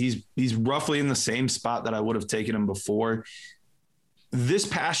 But he's roughly in the same spot that I would have taken him before. This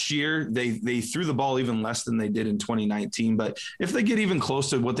past year, they threw the ball even less than they did in 2019. But if they get even close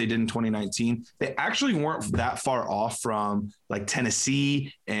to what they did in 2019, they actually weren't that far off from like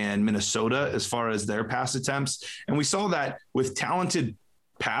Tennessee and Minnesota as far as their pass attempts. And we saw that with talented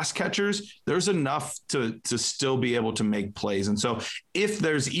pass catchers, there's enough to still be able to make plays. And so if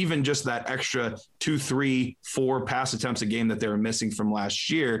there's even just that extra 2, 3, 4 pass attempts a game that they were missing from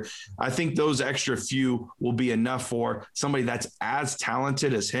last year, I think those extra few will be enough for somebody that's as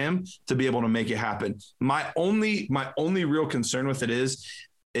talented as him to be able to make it happen. My only real concern with it is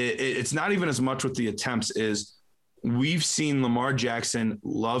it's not even as much with the attempts is we've seen Lamar Jackson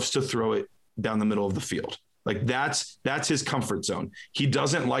loves to throw it down the middle of the field. Like that's his comfort zone. He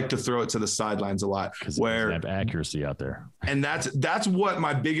doesn't like to throw it to the sidelines a lot where he doesn't have accuracy out there. And that's what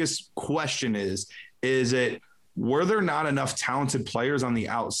my biggest question is it, were there not enough talented players on the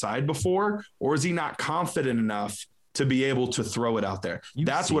outside before, or is he not confident enough to be able to throw it out there?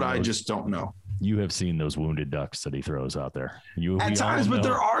 That's what I just don't know. You have seen those wounded ducks that he throws out there. At times, but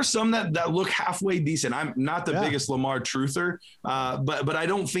there are some that look halfway decent. I'm not the biggest Lamar truther, but I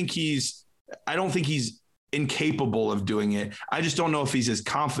don't think he's incapable of doing it. I just don't know if he's as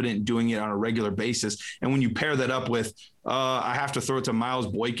confident doing it on a regular basis. And when you pair that up with, I have to throw it to Miles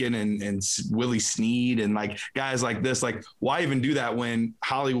Boykin and Willie Snead and like guys like this, like why even do that when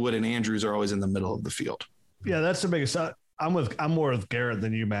Hollywood and Andrews are always in the middle of the field? Yeah, that's the biggest. I'm more with Garrett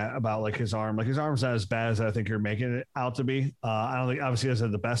than you, Matt, about like his arm. Like his arm's not as bad as I think you're making it out to be. I don't think obviously he doesn't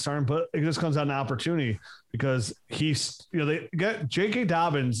have the best arm, but it just comes out an opportunity because he's, they get J.K.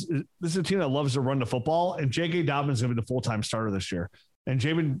 Dobbins. This is a team that loves to run the football, and J.K. Dobbins is going to be the full-time starter this year. And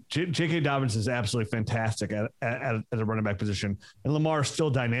J.K. Dobbins is absolutely fantastic at the running back position, and Lamar is still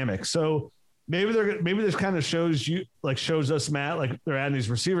dynamic. So maybe this kind of shows us, Matt, like they're adding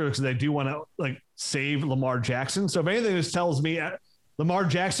these receivers because they do want to like save Lamar Jackson. So if anything, this tells me Lamar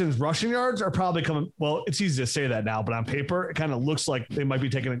Jackson's rushing yards are probably coming. Well, it's easy to say that now, but on paper, it kind of looks like they might be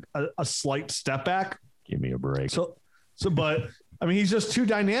taking a slight step back. Give me a break. But I mean, he's just too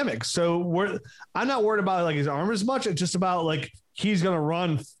dynamic. So I'm not worried about like his arm as much. It's just about like he's going to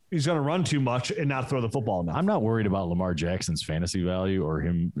run too much and not throw the football enough. I'm not worried about Lamar Jackson's fantasy value or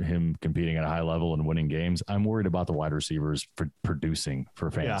him competing at a high level and winning games. I'm worried about the wide receivers producing for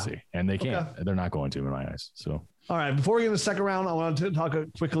fantasy, and they can't. Okay. They're not going to in my eyes. So. All right. Before we get in the second round, I want to talk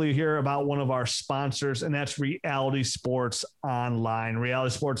quickly here about one of our sponsors, and that's Reality Sports Online.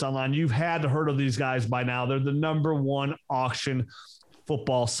 Reality Sports Online. You've had to heard of these guys by now. They're the #1 auction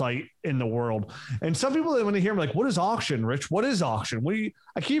football site in the world. And some people, when they hear me, like, what is auction, Rich? What is auction?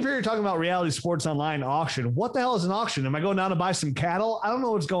 I keep hearing you talking about Reality Sports Online auction. What the hell is an auction? Am I going down to buy some cattle? I don't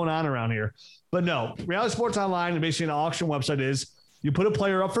know what's going on around here. But no, Reality Sports Online, and basically an auction website is you put a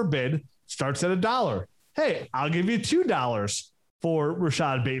player up for bid, starts at $1. Hey, I'll give you $2 for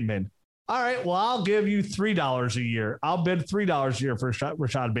Rashad Bateman. All right, well, I'll give you $3 a year. I'll bid $3 a year for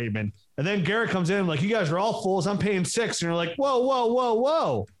Rashad Bateman. And then Garrett comes in like, you guys are all fools. I'm paying $6. And you're like,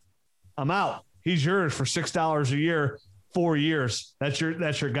 whoa. I'm out. He's yours for $6 a year, 4 years. That's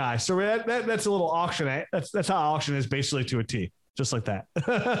your guy. So that's a little auction. That's how auction is basically to a T, just like that.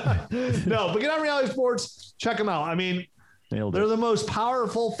 No, but get on Reality Sports. Check them out. I mean, they're the most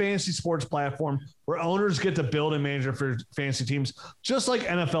powerful fantasy sports platform where owners get to build and manage for fantasy teams, just like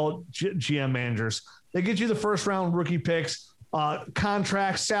NFL GM managers. They get you the first round rookie picks,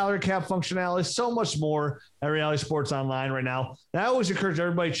 contracts, salary cap functionality, so much more at Reality Sports Online right now. And I always encourage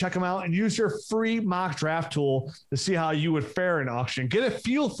everybody to check them out and use your free mock draft tool to see how you would fare in auction. Get a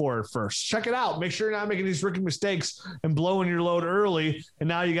feel for it first. Check it out. Make sure you're not making these rookie mistakes and blowing your load early. And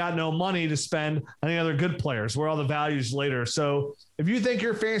now you got no money to spend on the other good players where all the values later. So if you think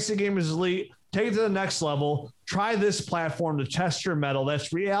your fantasy game is elite, take it to the next level. Try this platform to test your mettle. That's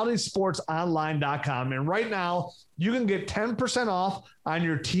realitysportsonline.com. And right now, you can get 10% off on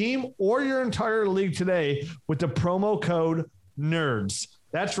your team or your entire league today with the promo code NERDS.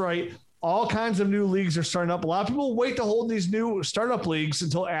 That's right. All kinds of new leagues are starting up. A lot of people wait to hold these new startup leagues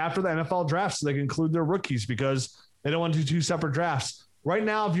until after the NFL draft so they can include their rookies because they don't want to do 2 separate drafts. Right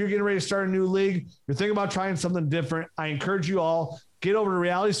now, if you're getting ready to start a new league, you're thinking about trying something different, I encourage you all, get over to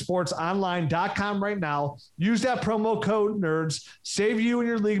realitysportsonline.com right now. Use that promo code NERDS. Save you and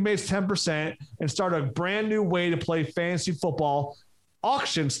your league mates 10% and start a brand new way to play fantasy football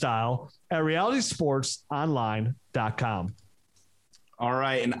auction style at realitysportsonline.com. All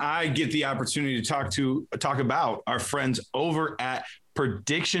right. And I get the opportunity to talk about our friends over at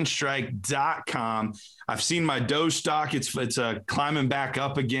PredictionStrike.com. I've seen my Doge stock. It's climbing back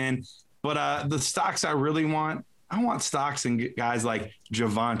up again. But the stocks I really want, I want stocks and guys like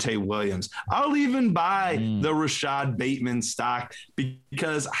Javonte Williams. I'll even buy the Rashad Bateman stock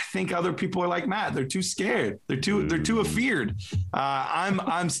because I think other people are like Matt. They're too scared. They're too afeared.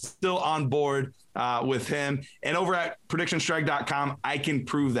 I'm still on board with him. And over at PredictionStrike.com, I can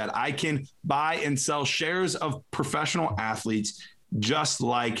prove that I can buy and sell shares of professional athletes just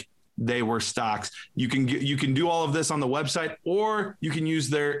like they were stocks. You can do all of this on the website, or you can use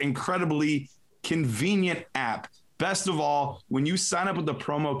their incredibly convenient app. Best of all, when you sign up with the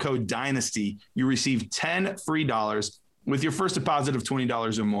promo code Dynasty, you receive $10 free with your first deposit of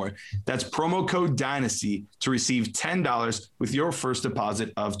 $20 or more. That's promo code Dynasty to receive $10 with your first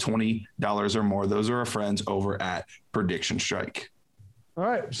deposit of $20 or more. Those are our friends over at Prediction Strike. All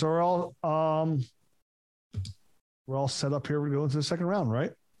right, so we're all set up here. We go into the second round,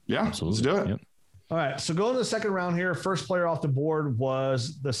 right? Yeah, absolutely. Let's do it. Yep. All right, so going to the second round here, first player off the board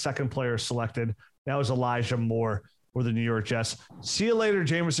was the second player selected. That was Elijah Moore for the New York Jets. See you later,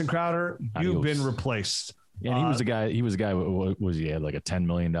 Jamison Crowder. You've been replaced. Yeah, he was a guy. He was he had like a $10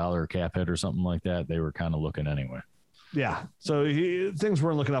 million cap hit or something like that. They were kind of looking anyway. Yeah, so things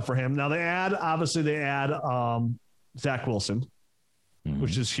weren't looking up for him. Now they add Zach Wilson,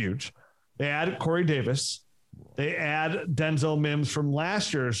 which is huge. They add Corey Davis. They add Denzel Mims from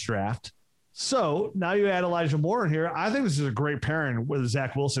last year's draft. So now you add Elijah Moore in here. I think this is a great pairing with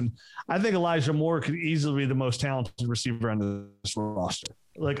Zach Wilson. I think Elijah Moore could easily be the most talented receiver on this roster.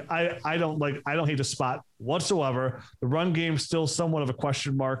 Like I don't hate the spot whatsoever. The run game's still somewhat of a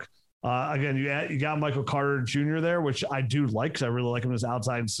question mark. Again, you got Michael Carter Jr. there, which I do like because I really like him in his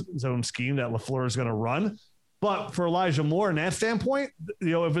outside zone scheme that LaFleur is going to run. But for Elijah Moore, in that standpoint,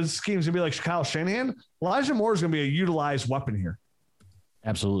 if his scheme's going to be like Kyle Shanahan, Elijah Moore is going to be a utilized weapon here.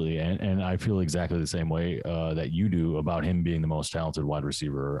 Absolutely. And I feel exactly the same way that you do about him being the most talented wide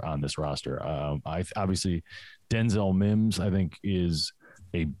receiver on this roster. Obviously, Denzel Mims, I think, is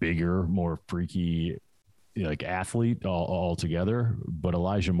a bigger, more freaky athlete altogether. But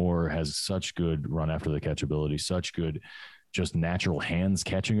Elijah Moore has such good run after the catch ability, such good just natural hands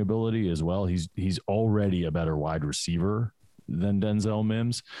catching ability as well. He's already a better wide receiver than Denzel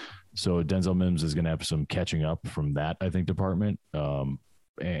Mims. So Denzel Mims is going to have some catching up from that, I think, department.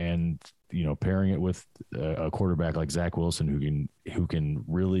 And pairing it with a quarterback like Zach Wilson, who can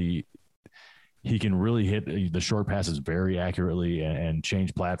really hit the short passes very accurately and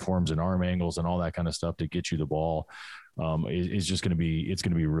change platforms and arm angles and all that kind of stuff to get you the ball. It's going to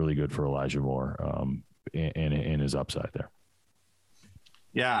be really good for Elijah Moore and his upside there.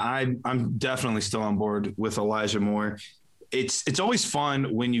 Yeah, I'm definitely still on board with Elijah Moore. It's always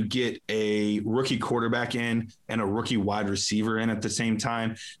fun when you get a rookie quarterback in and a rookie wide receiver in at the same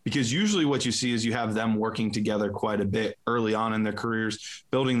time, because usually what you see is you have them working together quite a bit early on in their careers,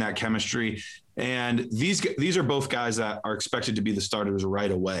 building that chemistry. And these are both guys that are expected to be the starters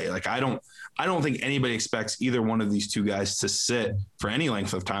right away. Like I don't think anybody expects either one of these two guys to sit for any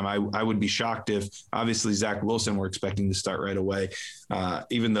length of time. I would be shocked if obviously Zach Wilson were expecting to start right away,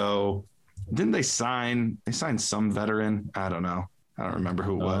 even though. Didn't they sign some veteran? I don't know. I don't remember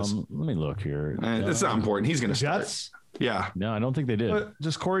who it was. Let me look here. It's not important. He's going to start. Jets? Yeah. No, I don't think they did.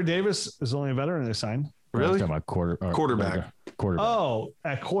 Just Corey Davis is only a veteran they signed. Really? About quarterback. Quarterback. Oh,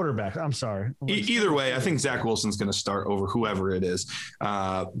 at quarterback. I'm sorry. Either way, I think Zach Wilson's going to start over whoever it is.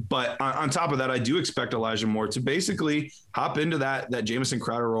 But on top of that, I do expect Elijah Moore to basically hop into that Jamison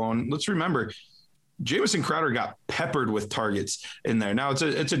Crowder role. And let's remember, Jamison Crowder got peppered with targets in there. Now it's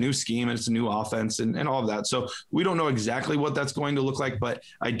a new scheme and it's a new offense and all of that. So we don't know exactly what that's going to look like, but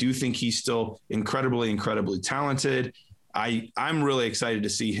I do think he's still incredibly, incredibly talented. I'm really excited to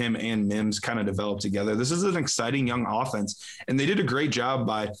see him and Mims kind of develop together. This is an exciting young offense, and they did a great job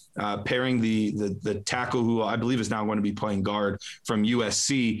by pairing the tackle, who I believe is now going to be playing guard from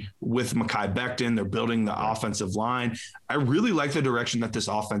USC, with Mekhi Becton. They're building the offensive line. I really like the direction that this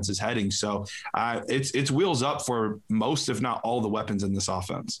offense is heading. So it's wheels up for most, if not all, the weapons in this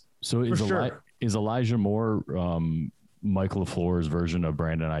offense. So is Elijah Moore Mike LaFleur's version of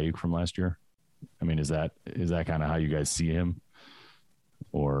Brandon Ayuk from last year? I mean, is that kind of how you guys see him?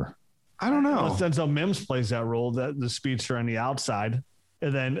 Or I don't know. Denzel Mims plays that role, that the speedster on the outside,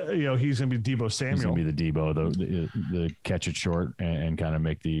 and then he's going to be Deebo Samuel. He's going to be the Deebo, the catch it short and kind of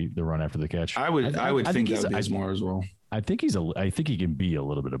make the run after the catch. I would think that would be more as well. I think he can be a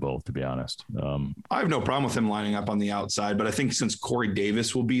little bit of both, to be honest. I have no problem with him lining up on the outside, but I think since Corey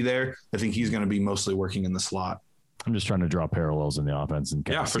Davis will be there, I think he's going to be mostly working in the slot. I'm just trying to draw parallels in the offense and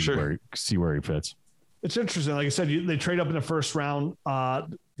see where he fits. It's interesting. Like I said, they trade up in the first round to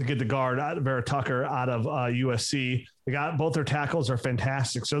get the guard, Vera Tucker, out of USC. They got both their tackles are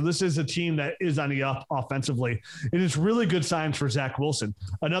fantastic. So this is a team that is on the up offensively. It is really good signs for Zach Wilson.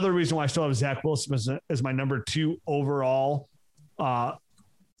 Another reason why I still have Zach Wilson as my number 2 overall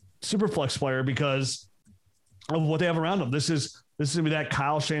super flex player, because of what they have around them. This is going to be that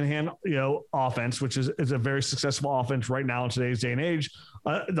Kyle Shanahan, offense, which is a very successful offense right now in today's day and age.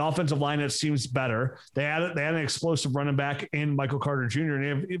 the offensive line that seems better. They had an explosive running back in Michael Carter Jr. and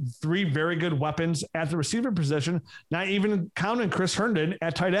they have 3 very good weapons at the receiver position, not even counting Chris Herndon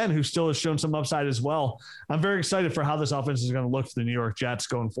at tight end, who still has shown some upside as well. I'm very excited for how this offense is going to look for the New York Jets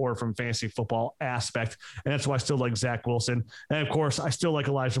going forward from fantasy football aspect. And that's why I still like Zach Wilson. And of course, I still like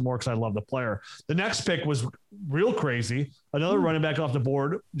Elijah Moore because I love the player. The next pick was real crazy. Another running back off the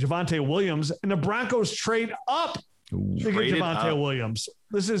board, Javonte Williams, and the Broncos trade up to get Javonte Williams.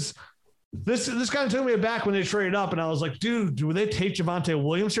 This kind of took me aback when they traded up, and I was like, dude, do they take Javonte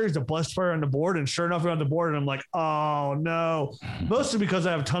Williams here? He's the best player on the board, and sure enough, we're on the board, and I'm like, oh, no. Mostly because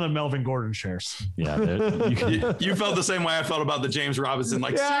I have a ton of Melvin Gordon shares. Yeah. You felt the same way I felt about the James Robinson.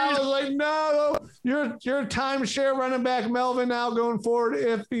 Like, yeah, seriously? I was like, no, you're a timeshare running back Melvin now going forward,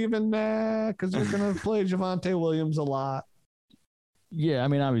 if even that, because you're going to play Javonte Williams a lot. Yeah, I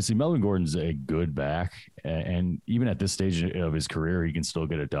mean, obviously, Melvin Gordon's a good back, and even at this stage of his career, he can still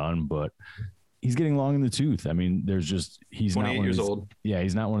get it done, but he's getting long in the tooth. I mean, he's 28 years old. Yeah,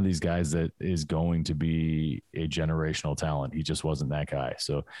 he's not one of these guys that is going to be a generational talent. He just wasn't that guy.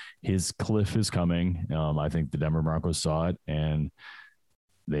 So his cliff is coming. I think the Denver Broncos saw it, and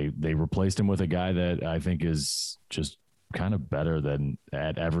they replaced him with a guy that I think is just kind of better than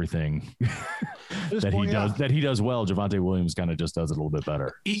at everything that he does well. Javonte Williams kind of just does it a little bit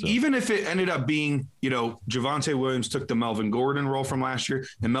better. Even if it ended up being, Javonte Williams took the Melvin Gordon role from last year,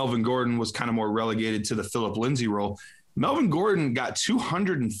 and Melvin Gordon was kind of more relegated to the Phillip Lindsay role. Melvin Gordon got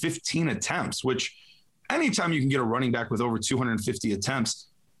 215 attempts, which anytime you can get a running back with over 250 attempts,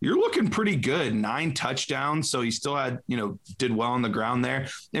 you're looking pretty good. 9 touchdowns. So he still had, did well on the ground there,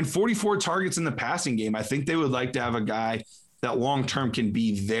 and 44 targets in the passing game. I think they would like to have a guy that long-term can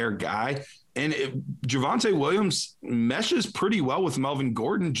be their guy. And Javonte Williams meshes pretty well with Melvin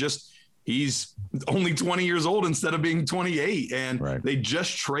Gordon. Just he's only 20 years old instead of being 28. And They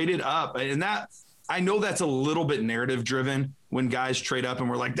just traded up. And that, I know that's a little bit narrative driven when guys trade up and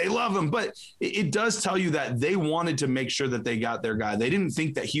we're like, they love him, but it does tell you that they wanted to make sure that they got their guy. They didn't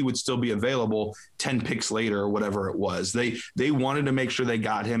think that he would still be available 10 picks later or whatever it was. They wanted to make sure they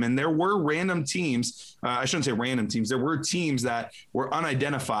got him. And there were random teams. I shouldn't say random teams. There were teams that were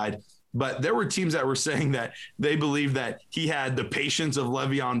unidentified, but there were teams that were saying that they believed that he had the patience of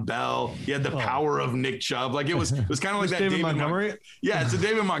Le'Veon Bell. He had the power of Nick Chubb. Like it was kind of like that David Montgomery. Yeah, it's a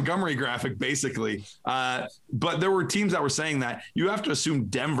David Montgomery graphic basically. But there were teams that were saying that. You have to assume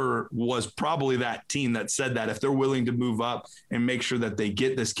Denver was probably that team that said that if they're willing to move up and make sure that they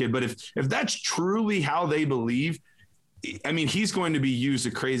get this kid. But if that's truly how they believe, I mean, he's going to be used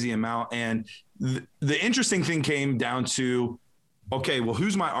a crazy amount. And the interesting thing came down to, okay, well,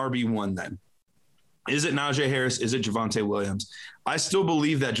 who's my RB1 then? Is it Najee Harris? Is it Javonte Williams? I still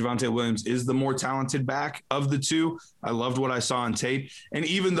believe that Javonte Williams is the more talented back of the two. I loved what I saw on tape. And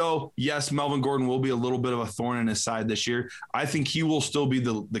even though, yes, Melvin Gordon will be a little bit of a thorn in his side this year, I think he will still be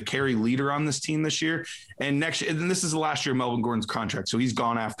the carry leader on this team this year. And next year, and this is the last year of Melvin Gordon's contract, so he's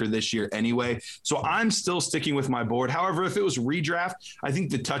gone after this year anyway. So I'm still sticking with my board. However, if it was redraft, I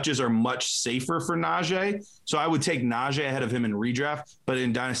think the touches are much safer for Najee. So I would take Najee ahead of him in redraft. But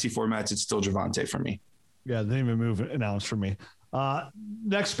in dynasty formats, it's still Javonte for me. Yeah, they didn't even move announced for me.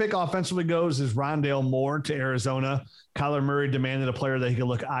 Next pick offensively goes is Rondale Moore to Arizona. Kyler Murray demanded a player that he could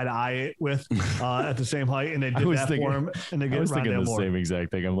look eye to eye with at the same height, and they did that for him. And they get Rondale Moore. Same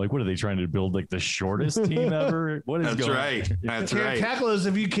exact thing. I'm like, what are they trying to build? Like the shortest team ever? What is That's going right. on? That's can't right. Tackle us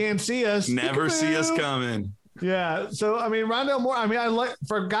if you can't see us. Never see us coming. Yeah. So I mean, Rondale Moore. I mean, I like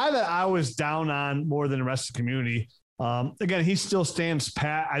for a guy that I was down on more than the rest of the community. Again, he still stands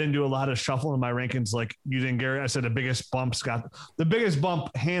pat. I didn't do a lot of shuffling in my rankings like you did, Garrett. I said the biggest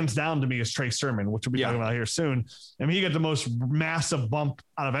bump hands down to me is Trey Sermon, which we'll be talking about here soon. I mean, he got the most massive bump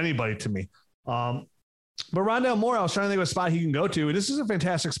out of anybody to me. But Rondale Moore, I was trying to think of a spot he can go to. This is a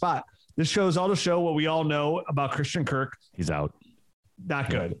fantastic spot. This shows all to show what we all know about Christian Kirk. He's out. Not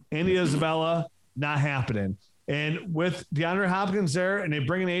good. Andy Isabella, not happening. And with DeAndre Hopkins there, and they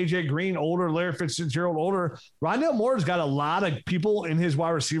bring in AJ Green, older, Larry Fitzgerald, older, Rondale Moore's got a lot of people in his wide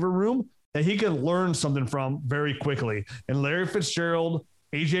receiver room that he can learn something from very quickly. And Larry Fitzgerald,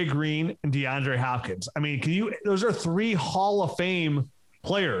 AJ Green, and DeAndre Hopkins. I mean, those are 3 Hall of Fame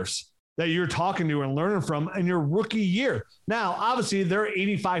players that you're talking to and learning from in your rookie year. Now, obviously, they're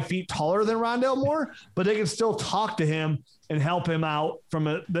 85 feet taller than Rondale Moore, but they can still talk to him and help him out from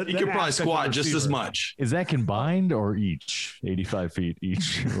he could probably squat just as much. Is that combined or each? 85 feet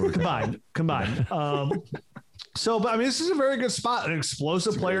each? Combined. So, but I mean, this is a very good spot. An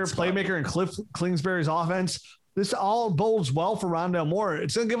explosive player, playmaker in Cliff Kingsbury's offense. this all bodes well for Rondale Moore.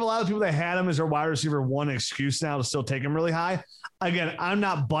 It's going to give a lot of people that had him as their wide receiver one excuse now to still take him really high. Again, I'm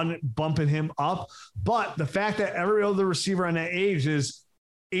not bumping him up, but the fact that every other receiver on that age is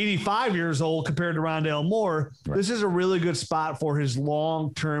 85 years old compared to Rondale Moore, right. This is a really good spot for his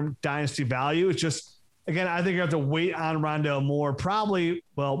long-term dynasty value. It's just, again, I think you have to wait on Rondale Moore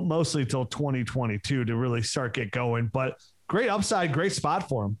mostly till 2022 to really start get going, but great upside, great spot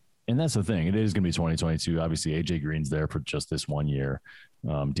for him. And that's the thing. It is going to be 2022. Obviously, AJ Green's there for just this 1 year.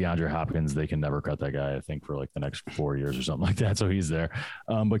 DeAndre Hopkins, they can never cut that guy, I think, for like the next 4 years or something like that. So he's there.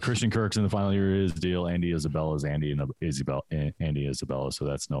 But Christian Kirk's in the final year of his deal. Andy Isabella's Andy Isabella. So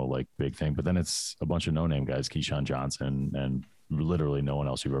that's no like big thing. But then it's a bunch of no-name guys, Keyshawn Johnson, and literally no one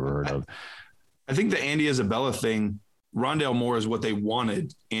else you've ever heard of. I think the Andy Isabella thing, Rondale Moore is what they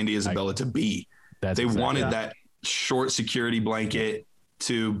wanted Andy Isabella to be. They wanted that short security blanket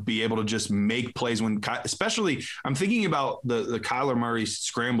to be able to just make plays when, especially I'm thinking about the Kyler Murray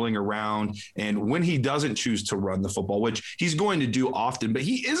scrambling around and when he doesn't choose to run the football, which he's going to do often, but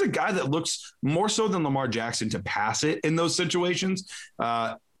he is a guy that looks more so than Lamar Jackson to pass it in those situations.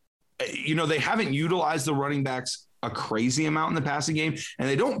 They haven't utilized the running backs a crazy amount in the passing game, and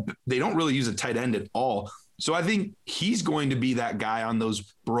they don't really use a tight end at all. So I think he's going to be that guy on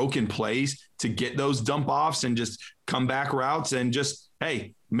those broken plays to get those dump offs and just come back routes and just,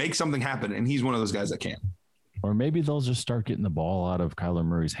 hey, make something happen. And he's one of those guys that can. Or maybe they'll just start getting the ball out of Kyler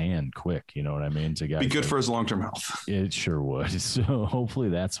Murray's hand quick. You know what I mean? To be good for his long-term health. It sure would. So hopefully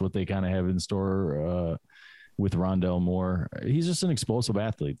that's what they kind of have in store with Rondale Moore. He's just an explosive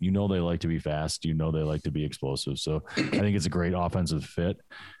athlete. They like to be fast. They like to be explosive. So I think it's a great offensive fit.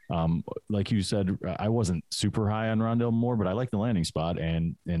 Like you said, I wasn't super high on Rondale Moore, but I like the landing spot,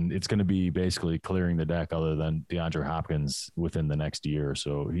 and it's going to be basically clearing the deck other than DeAndre Hopkins within the next year.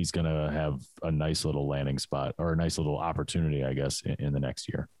 So he's going to have a nice little landing spot or a nice little opportunity, I guess, in the next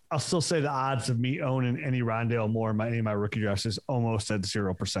year. I'll still say the odds of me owning any Rondale Moore in any of my rookie drafts is almost at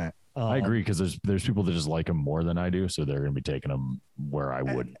 0%. I agree, because there's people that just like him more than I do, so they're going to be taking him where I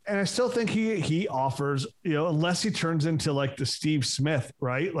wouldn't. And I still think he offers, unless he turns into like the Steve Smith,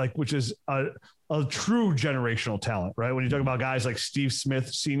 right? Like, which is a true generational talent, right? When you talk about guys like Steve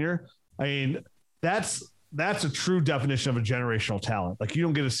Smith Sr., I mean, that's a true definition of a generational talent. Like, you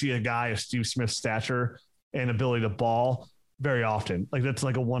don't get to see a guy of Steve Smith's stature and ability to ball very often. Like, that's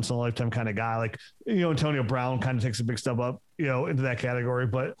like a once in a lifetime kind of guy. Like, Antonio Brown kind of takes a big step up, into that category,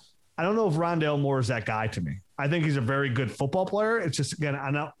 but I don't know if Rondale Moore is that guy to me. I think he's a very good football player. It's just, again,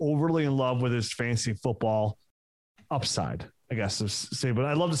 I'm not overly in love with his fantasy football upside, I guess to say, but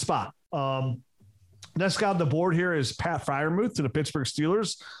I love the spot. Next guy on the board here is Pat Freiermuth to the Pittsburgh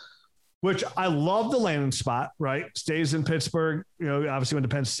Steelers, which I love the landing spot, right? Stays in Pittsburgh, obviously went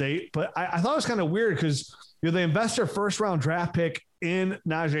to Penn State, but I thought it was kind of weird because they invest their first round draft pick in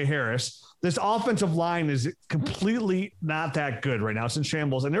Najee Harris. This offensive line is completely not that good right now. It's in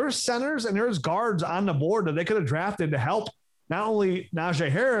shambles. And there are centers and there's guards on the board that they could have drafted to help not only Najee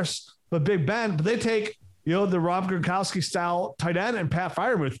Harris, but Big Ben. But they take, the Rob Gronkowski style tight end and Pat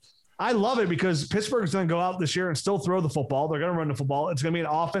Freiermuth. I love it because Pittsburgh's going to go out this year and still throw the football. They're going to run the football. It's going to be an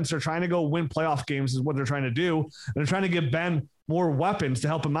offense. They're trying to go win playoff games is what they're trying to do. And they're trying to give Ben more weapons to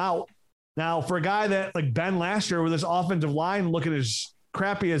help him out. Now, for a guy that like Ben last year with his offensive line looking as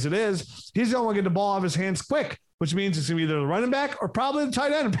crappy as it is, he's going to want to get the ball out of his hands quick, which means it's going to be either the running back or probably the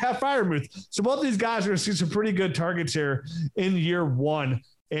tight end, Pat Freiermuth. So both these guys are going to see some pretty good targets here in year one.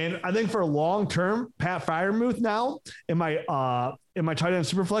 And I think for long term, Pat Freiermuth now in my tight end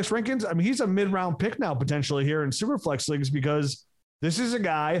Superflex rankings, I mean, he's a mid-round pick now potentially here in Superflex leagues because this is a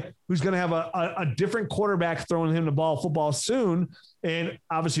guy who's going to have a different quarterback throwing him the football soon. And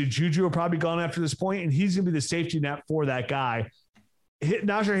obviously Juju will probably be gone after this point, and he's going to be the safety net for that guy.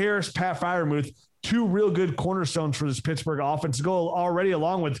 Najee Harris, Pat Freiermuth, two real good cornerstones for this Pittsburgh offense to go already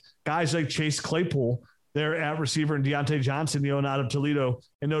along with guys like Chase Claypool there at receiver and Deontay Johnson, out of Toledo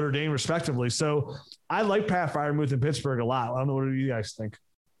and Notre Dame respectively. So I like Pat Freiermuth in Pittsburgh a lot. I don't know what you guys think.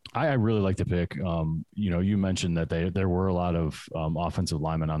 I really like the pick. You mentioned that there were a lot of offensive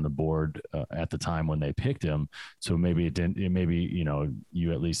linemen on the board at the time when they picked him. So maybe it didn't.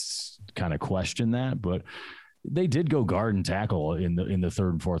 You at least kind of question that, but they did go guard and tackle in the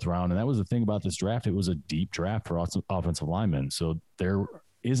third and fourth round, and that was the thing about this draft. It was a deep draft for offensive linemen, so there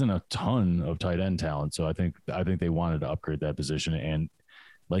isn't a ton of tight end talent. So I think they wanted to upgrade that position, and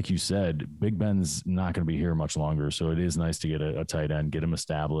like you said, Big Ben's not going to be here much longer. So it is nice to get a tight end, get him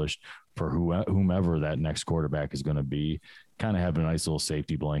established for whomever that next quarterback is going to be, kind of have a nice little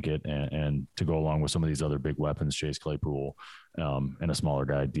safety blanket and to go along with some of these other big weapons, Chase Claypool, and a smaller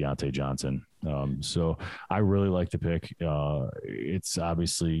guy, Deontay Johnson. So I really like the pick. It's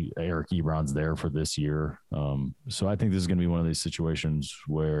obviously Eric Ebron's there for this year. So I think this is going to be one of these situations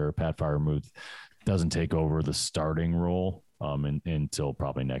where Pat Freiermuth doesn't take over the starting role until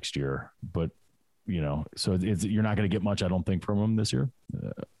probably next year. But, so you're not going to get much, I don't think, from him this year.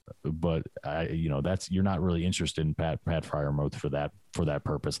 But you're not really interested in Pat Freiermuth for that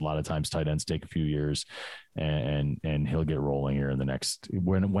purpose. A lot of times tight ends take a few years and he'll get rolling here in the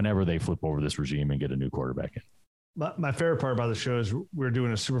whenever they flip over this regime and get a new quarterback in. My favorite part about the show is we're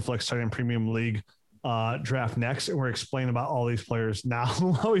doing a Superflex tight end premium league draft next, and we're explaining about all these players now.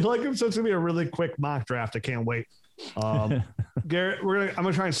 We like them, so it's gonna be a really quick mock draft. I can't wait. Garrett, I'm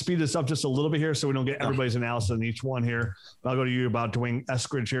gonna try and speed this up just a little bit here so we don't get everybody's analysis on each one here. I'll go to you about Dwayne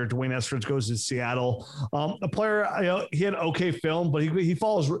Eskridge here. Dwayne Eskridge goes to Seattle. A player, he had okay film, but he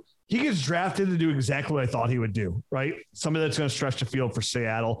gets drafted to do exactly what I thought he would do, right? Somebody that's going to stretch the field for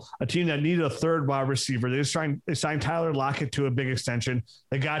Seattle, a team that needed a third wide receiver. They signed Tyler Lockett to a big extension.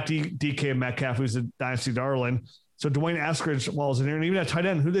 They got DK Metcalf, who's a dynasty darling. So Dwayne Eskridge was in there, and even at tight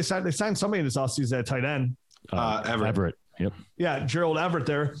end, who they signed somebody in this offseason at tight end. Everett. Yep. Yeah, Gerald Everett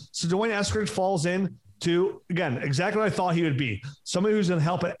there. So Dwayne Eskridge falls in to, again, exactly what I thought he would be. Somebody who's going to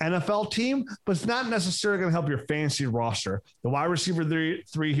help an NFL team, but it's not necessarily going to help your fantasy roster. The wide receiver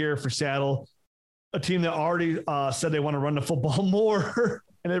three here for Seattle, a team that already said they want to run the football more,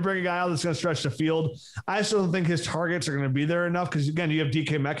 and they bring a guy out that's going to stretch the field. I still don't think his targets are going to be there enough because, again, you have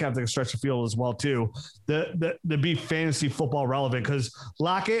DK Metcalf that can stretch the field as well, too, to be fantasy football relevant because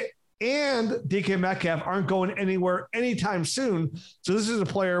Lockett and DK Metcalf aren't going anywhere anytime soon. So this is a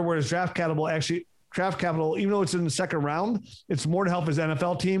player where his draft capital, even though it's in the second round, it's more to help his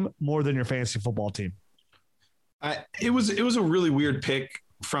NFL team more than your fantasy football team. It was a really weird pick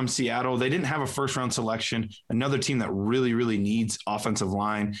from Seattle. They didn't have a first round selection. Another team that really, really needs offensive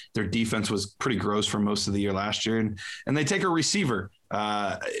line. Their defense was pretty gross for most of the year last year. And they take a receiver.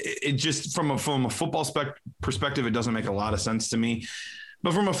 It just from a football perspective, it doesn't make a lot of sense to me.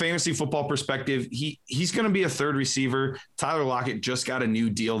 But from a fantasy football perspective, he's going to be a third receiver. Tyler Lockett just got a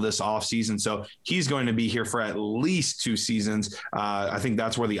new deal this offseason, so he's going to be here for at least 2 seasons. I think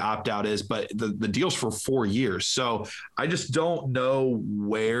that's where the opt-out is, but the deal's for 4 years. So I just don't know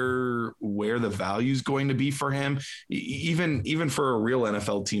where the value is going to be for him, even for a real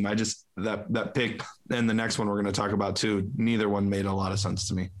NFL team. I just that pick and the next one we're going to talk about too, neither one made a lot of sense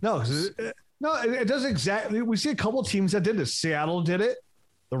to me. No, it doesn't exactly. We see a couple of teams that did this. Seattle did it.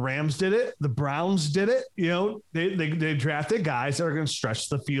 The Rams did it. The Browns did it. They drafted guys that are going to stretch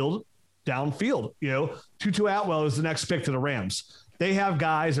the field downfield. Tutu Atwell is the next pick to the Rams. They have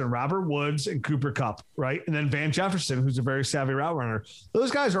guys in Robert Woods and Cooper Kupp, right? And then Van Jefferson, who's a very savvy route runner.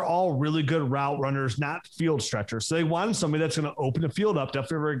 Those guys are all really good route runners, not field stretchers. So they wanted somebody that's going to open the field up,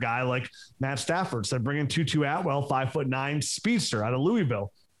 definitely for a guy like Matt Stafford. So they bring in Tutu Atwell, 5'9" speedster out of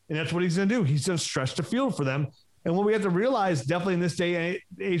Louisville. And that's what he's going to do. He's going to stretch the field for them. And what we have to realize, definitely in this day and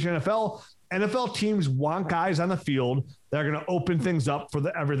age NFL teams want guys on the field that are going to open things up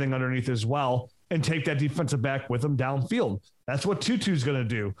for everything underneath as well and take that defensive back with them downfield. That's what Tutu's going to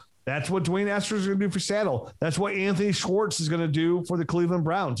do. That's what Dwayne Eskridge is going to do for Seattle. That's what Anthony Schwartz is going to do for the Cleveland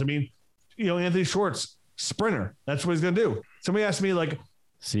Browns. I mean, Anthony Schwartz, sprinter. That's what he's going to do. Somebody asked me,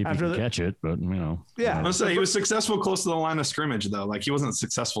 see if he can catch it, but Yeah. I was say he was successful close to the line of scrimmage, though. He wasn't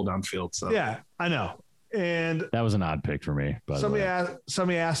successful downfield. So yeah, I know. And that was an odd pick for me. Somebody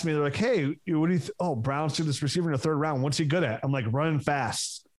asked me, they're like, "Hey, what do you? Browns took this receiver in the third round. What's he good at?" I'm like, running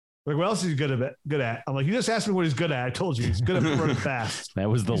fast. Like, what else is he good at? I'm like, you just asked me what he's good at. I told you he's good at running fast. That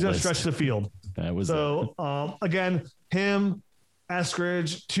was the he's list. He's gonna stretch the field. That was so. Again, him,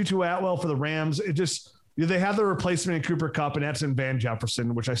 Eskridge, Tutu Atwell for the Rams. It just they have the replacement in Cooper Kupp, and that's in Van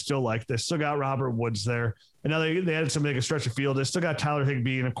Jefferson, which I still like. They still got Robert Woods there, and now they added somebody that can stretch the field. They still got Tyler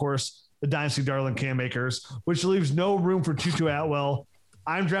Higbee, and of course, the dynasty darling Cam Akers, which leaves no room for Tutu Atwell.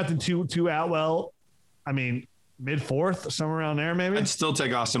 I'm drafting Tutu Atwell. I mean, mid-4th, somewhere around there, maybe. I'd still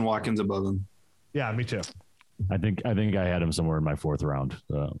take Austin Watkins above him. Yeah, me too. I think I had him somewhere in my 4th round,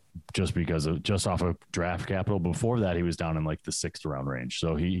 just off of draft capital. Before that, he was down in the 6th round range.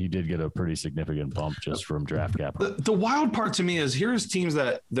 So he did get a pretty significant bump just from draft capital. The wild part to me is here's teams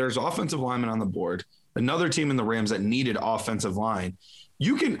that there's offensive linemen on the board. Another team in the Rams that needed offensive line.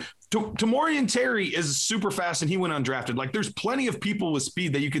 You can Tamorrion Terry is super fast and he went undrafted. There's plenty of people with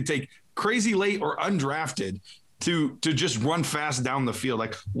speed that you could take crazy late or undrafted to just run fast down the field.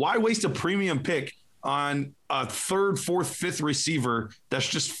 Why waste a premium pick on a 3rd, 4th, 5th receiver that's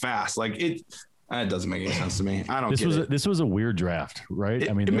just fast? That doesn't make any sense to me. I don't. This was a weird draft, right?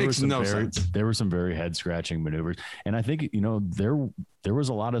 I mean, it makes no sense. There were some very head scratching maneuvers, and I think there was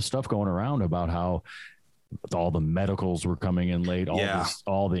a lot of stuff going around about how all the medicals were coming in late.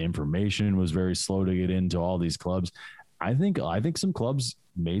 All the information was very slow to get into all these clubs. I think some clubs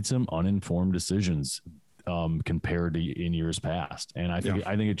made some uninformed decisions compared to in years past, and I think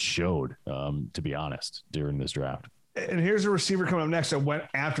it showed. To be honest, during this draft. And here's a receiver coming up next that went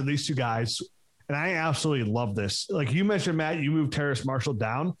after these two guys. And I absolutely love this. Like you mentioned, Matt, you moved Terrace Marshall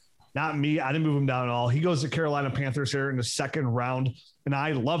down. Not me. I didn't move him down at all. He goes to Carolina Panthers here in the second round. And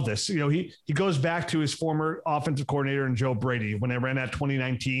I love this. He goes back to his former offensive coordinator in Joe Brady when they ran that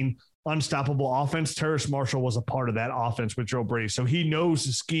 2019 unstoppable offense. Terrace Marshall was a part of that offense with Joe Brady. So he knows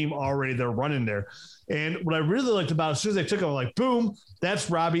the scheme already they're running there. And what I really liked about it, as soon as they took him, like, boom, that's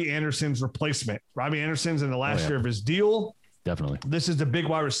Robbie Anderson's replacement. Robbie Anderson's in the last year of his deal. Definitely. This is the big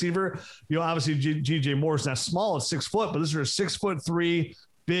wide receiver. Obviously DJ Moore is not small at 6 foot, but this is a 6'3"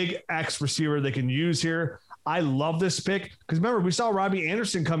 big X receiver they can use here. I love this pick because remember, we saw Robbie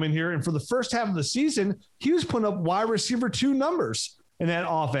Anderson come in here, and for the first half of the season, he was putting up wide receiver 2 numbers in that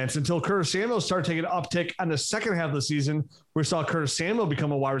offense until Curtis Samuel started taking an uptick on the second half of the season. We saw Curtis Samuel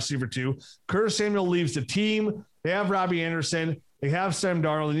become a wide receiver 2. Curtis Samuel leaves the team. They have Robbie Anderson. They have Sam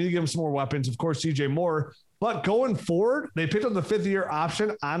Darnold. They need to give him some more weapons. Of course, DJ Moore. But going forward, they picked up the 5th-year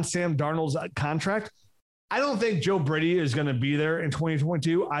option on Sam Darnold's contract. I don't think Joe Brady is going to be there in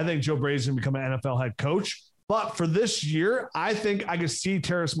 2022. I think Joe Brady is going to become an NFL head coach. But for this year, I think I could see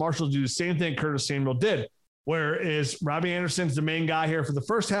Terrace Marshall do the same thing Curtis Samuel did, whereas Robbie Anderson's the main guy here for the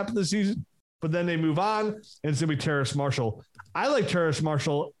first half of the season, but then they move on, and it's going to be Terrace Marshall. I like Terrace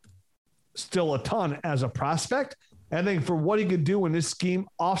Marshall still a ton as a prospect. I think for what he could do in this scheme,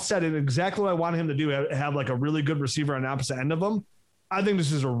 offset it exactly what I wanted him to do, have like a really good receiver on the opposite end of him. I think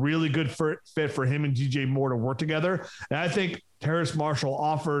this is a really good fit for him and DJ Moore to work together. And I think Terrace Marshall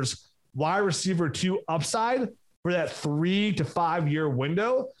offers wide receiver 2 upside for that 3 to 5 year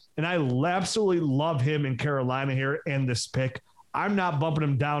window. And I absolutely love him in Carolina here and this pick. I'm not bumping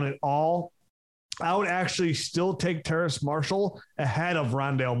him down at all. I would actually still take Terrace Marshall ahead of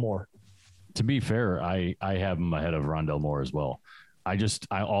Rondale Moore. To be fair, I have him ahead of Rondale Moore as well.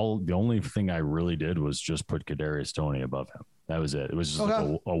 The only thing I really did was just put Kadarius Toney above him. That was it. It was just like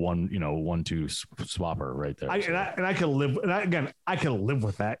a 1-2 swapper right there. I can live. And I can live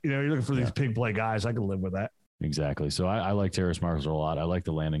with that. You're looking for these big play guys. I can live with that. Exactly. So I like Terrace Marshall a lot. I like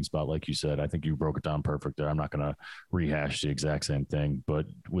the landing spot, like you said. I think you broke it down perfect there. I'm not going to rehash the exact same thing, but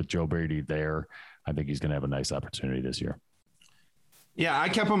with Joe Brady there, I think he's going to have a nice opportunity this year. Yeah, I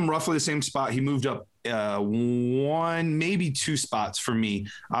kept him roughly the same spot. He moved up 1, maybe 2 spots for me.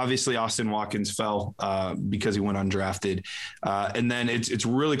 Obviously, Austin Watkins fell because he went undrafted. And then it's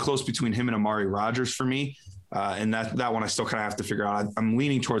really close between him and Amari Rodgers for me. And that one I still kind of have to figure out. I'm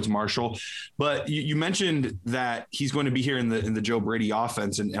leaning towards Marshall. But you mentioned that he's going to be here in the Joe Brady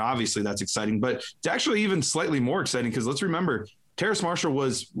offense, and obviously that's exciting. But it's actually even slightly more exciting because let's remember, Terrace Marshall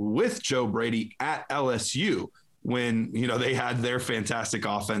was with Joe Brady at LSU when they had their fantastic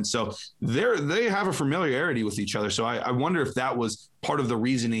offense. So they have a familiarity with each other. So I wonder if that was part of the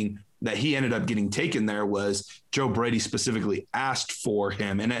reasoning that he ended up getting taken there was Joe Brady specifically asked for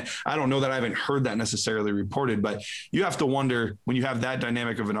him. And I don't know that I haven't heard that necessarily reported, but you have to wonder when you have that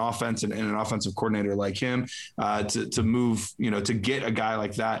dynamic of an offense and an offensive coordinator like him to move, to get a guy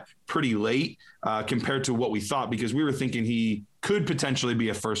like that pretty late compared to what we thought, because we were thinking he could potentially be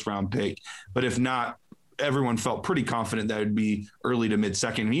a first round pick, but if not, everyone felt pretty confident that it would be early to mid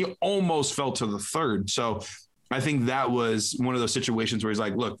second. And he almost fell to the 3rd. So I think that was one of those situations where he's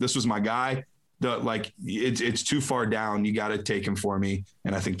like, look, this was my guy. It's too far down. You got to take him for me.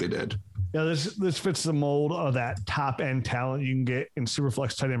 And I think they did. Yeah, this fits the mold of that top end talent you can get in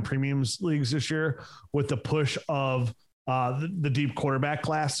Superflex tight end premiums leagues this year with the push of the deep quarterback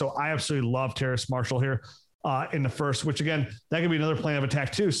class. So I absolutely love Terrace Marshall here. In the first, which again, that could be another plan of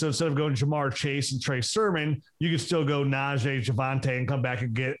attack too. So instead of going Jamar Chase and Trey Sermon, you could still go Najee, Javonte, and come back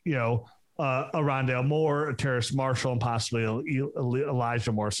and get, a Rondale Moore, a Terrace Marshall, and possibly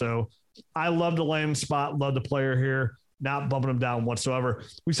Elijah Moore. So I love the landing spot, love the player here, not bumping him down whatsoever.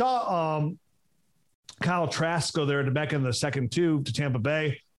 We saw Kyle Trask go there at the back end of the second to Tampa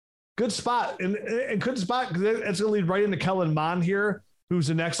Bay. Good spot. And good spot because it's going to lead right into Kellen Mond here, who's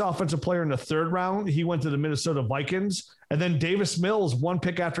the next offensive player in the 3rd round. He went to the Minnesota Vikings. And then Davis Mills, 1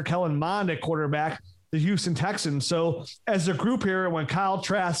 pick after Kellen Mond at quarterback, the Houston Texans. So as a group here, when Kyle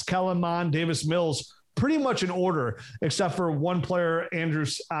Trask, Kellen Mond, Davis Mills, pretty much in order, except for one player,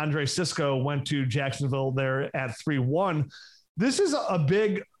 Andre Cisco, went to Jacksonville there at 3-1. This is a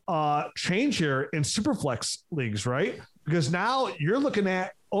big change here in Superflex leagues, right? Because now you're looking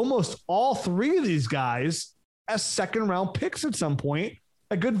at almost all three of these guys as second round picks at some point,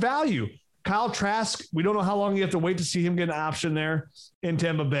 a good value. Kyle Trask, we don't know how long you have to wait to see him get an option there in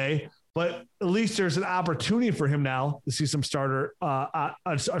Tampa Bay, but at least there's an opportunity for him now to see some starter, a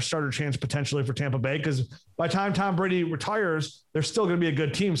starter chance potentially for Tampa Bay. Because by the time Tom Brady retires, they're still going to be a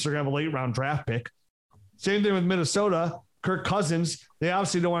good team. So they're going to have a late round draft pick. Same thing with Minnesota. Kirk Cousins, they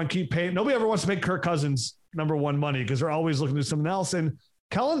obviously don't want to keep paying. Nobody ever wants to make Kirk Cousins number one money because they're always looking to do something else. And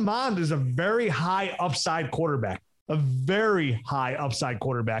Kellen Mond is a very high upside quarterback, And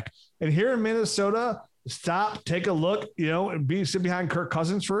here in Minnesota, take a look, and sit behind Kirk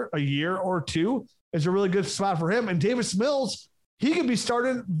Cousins for a year or two is a really good spot for him. And Davis Mills, he could be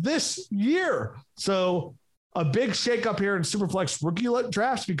starting this year. So a big shakeup here in Superflex rookie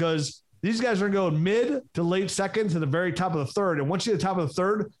drafts because these guys are going to go mid to late second to the very top of the third. And once you get to the top of the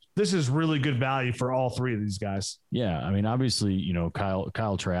third, this is really good value for all three of these guys. Yeah. I mean, obviously,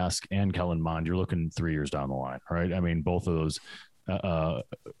 Kyle Trask and Kellen Mond, you're looking 3 years down the line, right? I mean, both of those,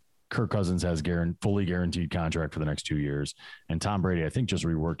 Kirk Cousins has fully guaranteed contract for the next 2 years. And Tom Brady, I think, just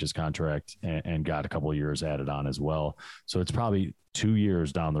reworked his contract and got a couple of years added on as well. So it's probably 2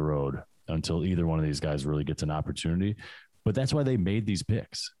 years down the road until either one of these guys really gets an opportunity. But that's why they made these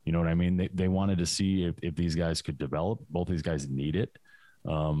picks. You know what I mean? They wanted to see if these guys could develop. Both these guys need it.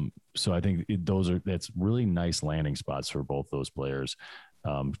 So I think that's really nice landing spots for both those players.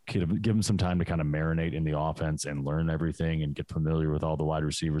 Give them some time to kind of marinate in the offense and learn everything and get familiar with all the wide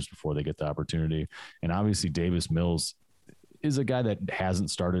receivers before they get the opportunity. And obviously Davis Mills is a guy that hasn't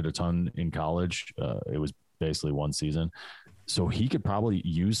started a ton in college. It was basically one season. So he could probably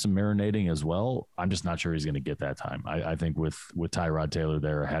use some marinating as well. I'm just not sure he's going to get that time. I think with Tyrod Taylor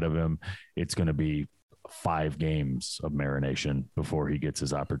there ahead of him, it's going to be 5 games of marination before he gets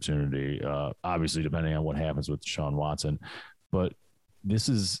his opportunity. Obviously, depending on what happens with Deshaun Watson, but this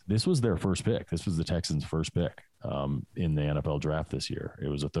was their first pick. This was the Texans' first pick in the NFL draft this year. It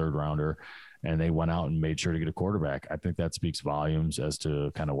was a 3rd rounder, and they went out and made sure to get a quarterback. I think that speaks volumes as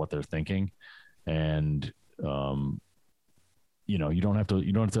to kind of what they're thinking. And you don't have to.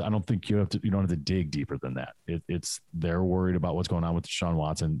 I don't think you don't have to dig deeper than that. They're worried about what's going on with Deshaun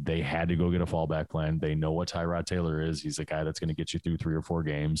Watson. They had to go get a fallback plan. They know what Tyrod Taylor is. He's a guy that's going to get you through 3 or 4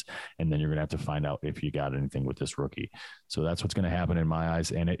 games, and then you're going to have to find out if you got anything with this rookie. So that's what's going to happen in my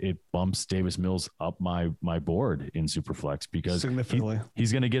eyes, and it bumps Davis Mills up my board in Superflex because significantly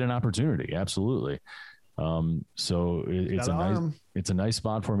he's going to get an opportunity. Absolutely. So it's a nice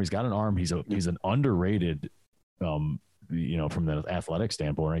spot for him. He's got an arm. He's an underrated. From the athletic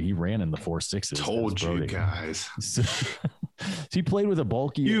standpoint, right? He ran in the 4.6s. Told you guys. He played with a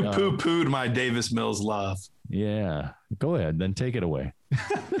bulky. You poo-pooed my Davis Mills love. Yeah, go ahead, then take it away.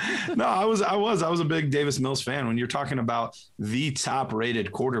 No, I was a big Davis Mills fan. When you're talking about the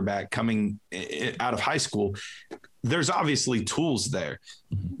top-rated quarterback coming out of high school, there's obviously tools there.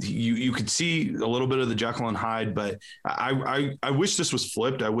 You could see a little bit of the Jekyll and Hyde, but I wish this was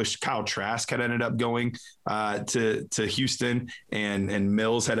flipped. I wish Kyle Trask had ended up going to Houston and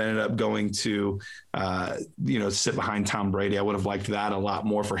Mills had ended up going to sit behind Tom Brady. I would have liked that a lot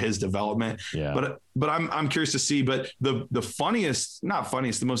more for his development. Yeah. But I'm curious to see. But the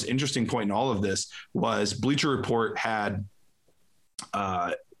the most interesting point in all of this was Bleacher Report had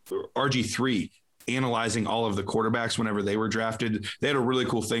RG3 analyzing all of the quarterbacks whenever they were drafted. They had a really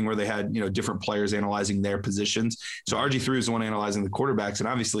cool thing where they had, different players analyzing their positions. So RG3 was the one analyzing the quarterbacks. And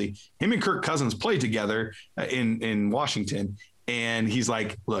obviously him and Kirk Cousins played together in Washington. And he's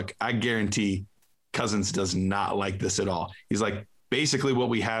like, look, I guarantee Cousins does not like this at all. He's like, basically what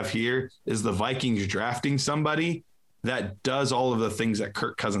we have here is the Vikings drafting somebody that does all of the things that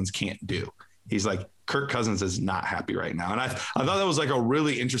Kirk Cousins can't do. He's like, Kirk Cousins is not happy right now. And I thought that was like a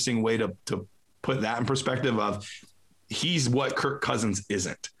really interesting way to put that in perspective of he's what Kirk Cousins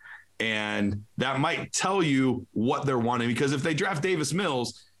isn't. And that might tell you what they're wanting, because if they draft Davis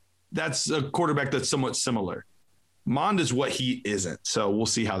Mills, that's a quarterback that's somewhat similar. Mond is what he isn't. So we'll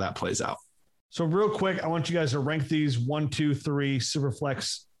see how that plays out. So real quick, I want you guys to rank these 1, 2, 3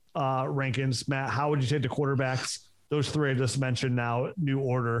 Superflex rankings. Matt, how would you take the quarterbacks? Those 3 I just mentioned now, new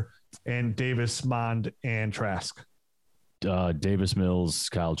order, and Davis, Mond, and Trask. Davis Mills,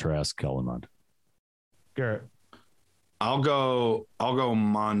 Kyle Trask, Kellen Mond. Garrett. I'll go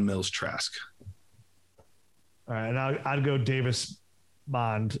Mond, Mills, Trask. All right, and I'd go Davis,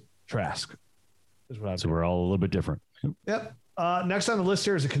 Mond, Trask. So we're all a little bit different. Yep. Next on the list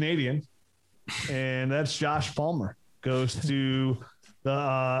here is a Canadian, and that's Josh Palmer. Goes to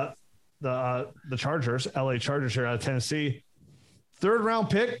the Chargers, LA Chargers here out of Tennessee. third round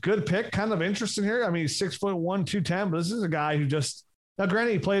pick, good pick, kind of interesting here. I mean, he's 6'1", 210, but this is a guy who just, now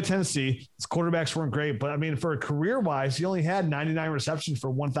granted, he played at Tennessee. His quarterbacks weren't great, but I mean, for a career-wise, he only had 99 receptions for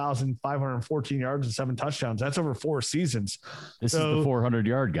 1,514 yards and 7 touchdowns. That's over 4 seasons. This is the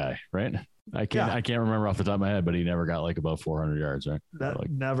 400-yard guy, right? I can't remember off the top of my head, but he never got like above 400 yards, right? That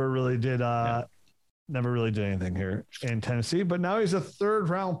never really did anything here in Tennessee, but now he's a third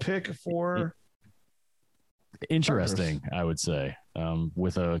round pick for interesting, I would say,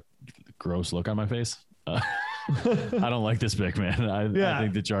 with a gross look on my face. I don't like this pick, man. I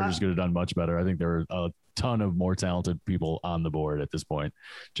think the Chargers could have done much better. I think there are a ton of more talented people on the board at this point.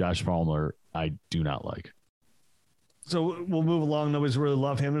 Josh Palmer, I do not like. So we'll move along. Nobody's really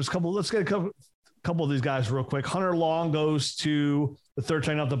love him. There's a couple. Let's get a couple of these guys real quick. Hunter Long goes to the third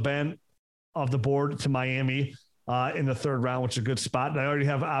train off the board to Miami in the third round, which is a good spot. And I already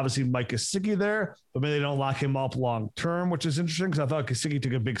have obviously Mike Gesicki there, but maybe they don't lock him up long term, which is interesting because I thought Gesicki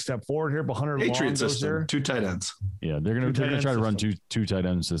took a big step forward here. But Hunter Patriot Long goes system, there. 2 tight ends. Yeah, they're gonna try to run two tight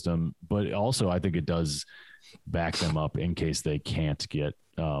end system, but also I think it does back them up in case they can't get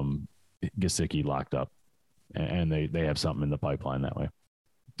Gesicki locked up, and they have something in the pipeline that way.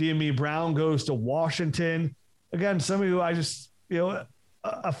 DME Brown goes to Washington. Again, somebody who I just,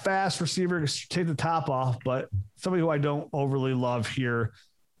 a fast receiver to take the top off, but somebody who I don't overly love here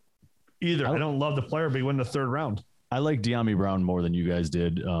either. I don't love the player, but he went in the third round. I like De'Ami Brown more than you guys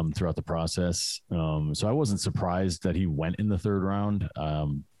did throughout the process. So I wasn't surprised that he went in the third round.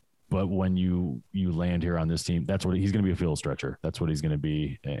 But when you land here on this team, that's what he's going to be, a field stretcher. That's what he's going to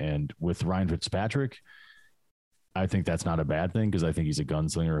be. And with Ryan Fitzpatrick, I think that's not a bad thing because I think he's a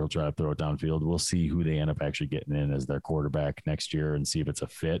gunslinger. He'll try to throw it downfield. We'll see who they end up actually getting in as their quarterback next year and see if it's a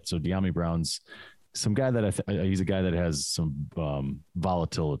fit. So De'Ami Brown's some guy that he's a guy that has some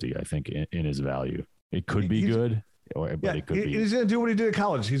volatility, I think, in his value. It could be good, but it could be. He's going to do what he did in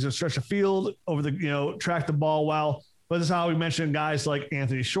college. He's going to stretch the field over track the ball well. But this is how we mentioned guys like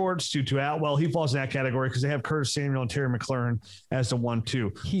Anthony Schwartz, Tutu Atwell. He falls in that category because they have Curtis Samuel and Terry McLaurin as the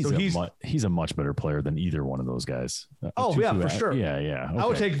 1-2. He's a much better player than either one of those guys. For sure. Yeah. Okay. I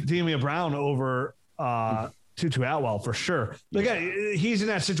would take De'Ami Brown over Tutu Atwell for sure. But again, he's in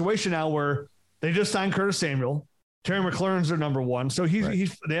that situation now where they just signed Curtis Samuel. Terry McLaurin's their number 1. So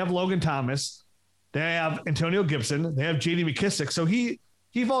they have Logan Thomas. They have Antonio Gibson. They have J.D. McKissick. So he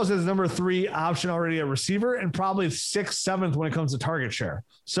falls as number 3 option already at receiver and probably 6th, 7th when it comes to target share.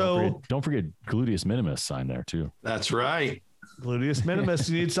 So don't forget Gluteus Minimus signed there too. That's right. Gluteus Minimus.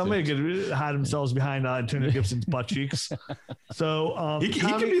 You need somebody to hide themselves behind Antonio Gibson's butt cheeks. So he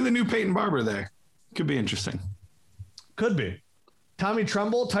could be the new Peyton Barber there. Could be interesting. Could be. Tommy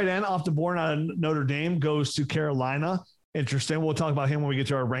Tremble, tight end off the board out of Notre Dame, goes to Carolina. Interesting. We'll talk about him when we get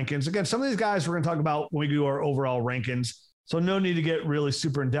to our rankings. Again, some of these guys we're going to talk about when we do our overall rankings. So no need to get really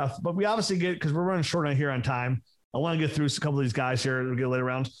super in depth, but we obviously because we're running short on here on time. I want to get through a couple of these guys here. We'll get later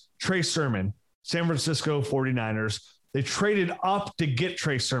rounds. Trey Sermon, San Francisco 49ers. They traded up to get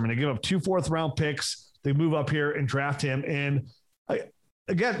Trey Sermon. They give up 2 4th-round picks. They move up here and draft him. And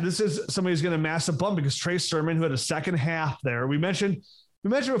again, this is somebody who's going to massive bump because Trey Sermon, who had a second half there, we mentioned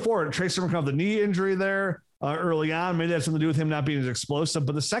before, Trey Sermon got the knee injury there early on. Maybe that's something to do with him not being as explosive.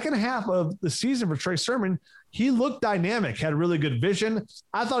 But the second half of the season for Trey Sermon, he looked dynamic, had really good vision.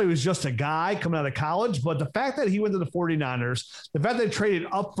 I thought he was just a guy coming out of college, but the fact that he went to the 49ers, the fact that they traded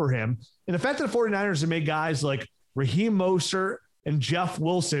up for him, and the fact that the 49ers have made guys like Raheem Mostert and Jeff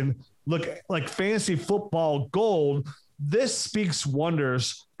Wilson look like fantasy football gold, this speaks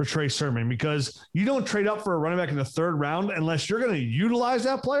wonders for Trey Sermon because you don't trade up for a running back in the 3rd round unless you're going to utilize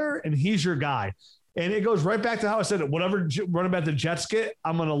that player and he's your guy. And it goes right back to how I said it. Whatever running back the Jets get,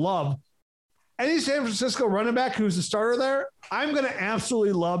 I'm going to love. Any San Francisco running back who's the starter there, I'm going to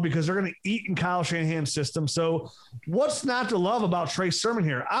absolutely love because they're going to eat in Kyle Shanahan's system. So what's not to love about Trey Sermon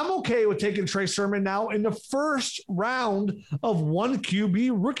here? I'm okay with taking Trey Sermon now in the 1st round of 1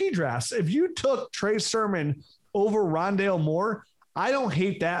 QB rookie drafts. If you took Trey Sermon over Rondale Moore, I don't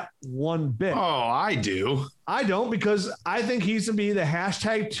hate that one bit. Oh, I do. I don't because I think he's going to be the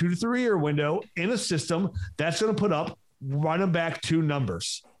hashtag 2 to 3 year window in a system that's going to put up running back 2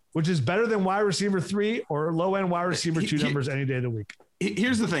 numbers, which is better than wide receiver 3 or low end wide receiver 2 numbers any day of the week.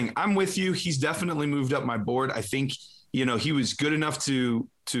 Here's the thing. I'm with you. He's definitely moved up my board. I think, he was good enough to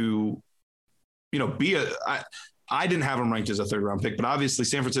be I didn't have him ranked as a 3rd round pick, but obviously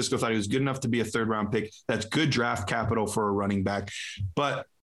San Francisco thought he was good enough to be a 3rd round pick. That's good draft capital for a running back. But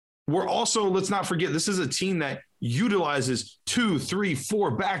let's not forget, this is a team that utilizes 2, 3,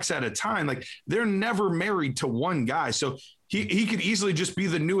 4 backs at a time. Like, they're never married to one guy. So he could easily just be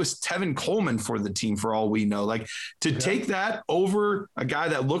the newest Tevin Coleman for the team for all we know. Like, to take that over a guy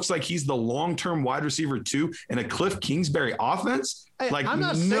that looks like he's the long-term wide receiver 2 in a Cliff Kingsbury offense. Like, I'm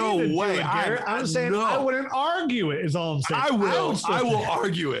not no saying way. I'm saying I wouldn't argue it is all I'm saying. I will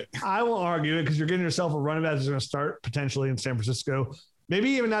argue it. I will argue it because you're getting yourself a running back that's going to start potentially in San Francisco. Maybe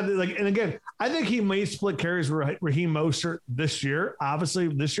even not like, and again, I think he may split carries with Raheem Mostert this year, obviously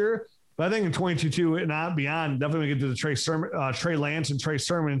this year. But I think in 22 and not beyond, definitely get to the Trey Lance and Trey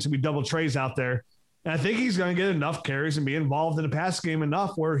Sermon to be double Treys out there. And I think he's going to get enough carries and be involved in the pass game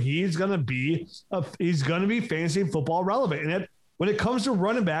enough where he's going to be fantasy football relevant. And when it comes to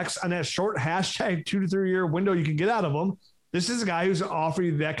running backs on that short hashtag 2 to 3 year window you can get out of them, this is a guy who's going to offer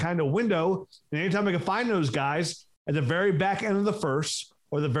you that kind of window. And anytime I can find those guys at the very back end of the first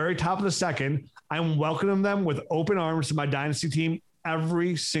or the very top of the second, I'm welcoming them with open arms to my dynasty team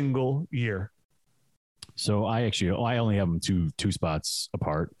every single year. So I only have them two spots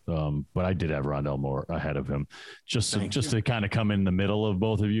apart, but I did have Rondale Moore ahead of him, just to kind of come in the middle of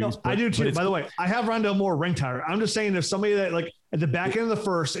both of you. No, I do too. By the way, I have Rondale Moore ranked higher. I'm just saying if somebody that like at the back end of the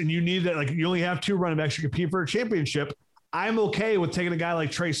first and you need that, like you only have 2 running backs, you compete for a championship. I'm okay with taking a guy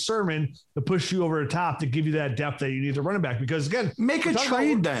like Trey Sermon to push you over the top to give you that depth that you need to running back. Because again, make a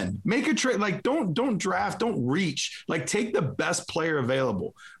trade then. Make a trade. Like don't draft, don't reach. Like take the best player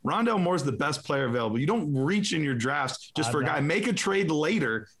available. Rondale Moore's the best player available. You don't reach in your drafts just for a guy. Make a trade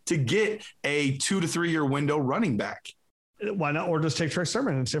later to get a 2 to 3 year window running back. Why not? Or just take Trey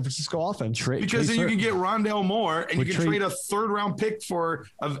Sermon in San Francisco offense. Because then you can get Rondale Moore and you can trade a 3rd round pick for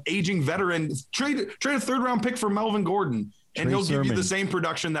an aging veteran. Trade a 3rd round pick for Melvin Gordon and he'll give you the same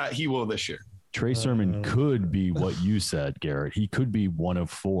production that he will this year. Trey Sermon could be what you said, Garrett. He could be 1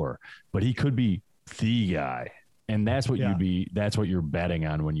 of 4, but he could be the guy. And that's what that's what you're betting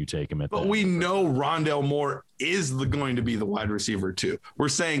on when you take him But we know Rondale Moore is going to be the wide receiver too. We're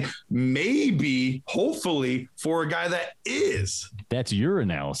saying maybe, hopefully, for a guy that is. That's your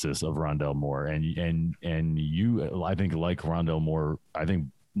analysis of Rondale Moore. And you, I think, like Rondale Moore, I think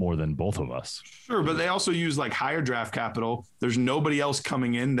more than both of us. Sure, but they also use like higher draft capital. There's nobody else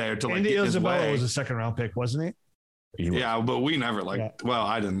coming in there to like Andy get his Isabella way. Was a 2nd round pick, wasn't he? Yeah, but we never liked. Well,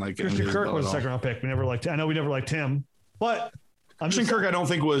 I didn't like Christian Kirk was a 2nd round pick. We never liked. I know we never liked him, but Christian Kirk, I don't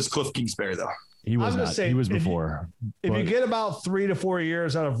think was Cliff Kingsbury though. He was not. He was before. If you get about 3 to 4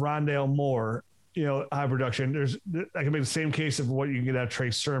 years out of Rondale Moore, high production. I can make the same case of what you can get out of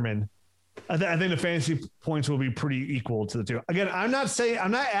Trey Sermon. I think the fantasy points will be pretty equal to the two. Again, I'm not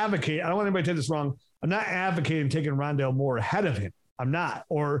advocating. I don't want anybody to take this wrong. I'm not advocating taking Rondale Moore ahead of him. I'm not.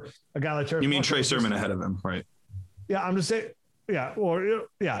 Or a guy like Trey. You mean Trey Sermon ahead of him, right? Yeah, I'm just saying.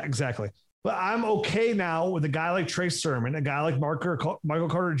 Yeah, exactly. But I'm okay now with a guy like Trey Sermon, a guy like Michael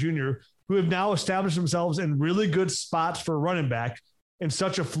Carter Jr., who have now established themselves in really good spots for running back in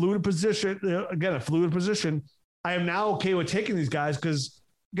such a fluid position. Again, a fluid position. I am now okay with taking these guys because,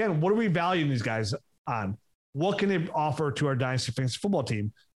 again, what are we valuing these guys on? What can they offer to our Dynasty Fantasy Football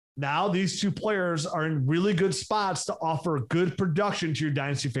team? Now these 2 players are in really good spots to offer good production to your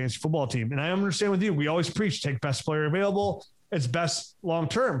Dynasty Fantasy Football team. And I understand with you, we always preach, take best player available. It's best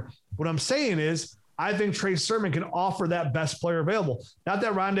long-term. What I'm saying is I think Trey Sermon can offer that best player available. Not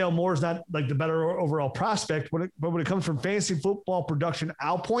that Rondale Moore is not like the better overall prospect, but when it comes from fantasy football production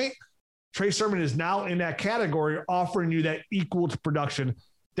outpoint, Trey Sermon is now in that category offering you that equal to production.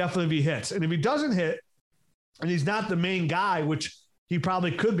 Definitely if he hits. And if he doesn't hit and he's not the main guy, which he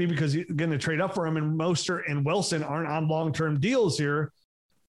probably could be because you're going to trade up for him, and Mostert and Wilson aren't on long-term deals here.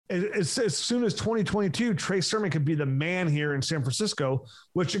 As soon as 2022, Trey Sermon could be the man here in San Francisco,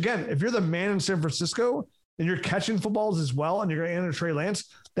 which, again, if you're the man in San Francisco and you're catching footballs as well and you're going to enter Trey Lance,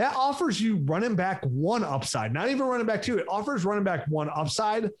 that offers you running back 1 upside, not even running back 2. It offers running back 1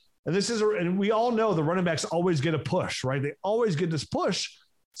 upside. And we all know the running backs always get a push, right? They always get this push.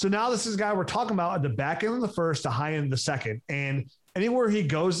 So now this is a guy we're talking about at the back end of the first to high end of the second. And anywhere he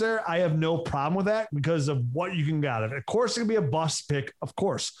goes there, I have no problem with that because of what you can get out of it. Of course, it can be a bust pick, of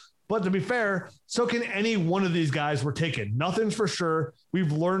course. But to be fair, so can any one of these guys we're taking. Nothing's for sure.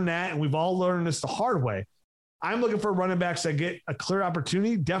 We've learned that, and we've all learned this the hard way. I'm looking for running backs that get a clear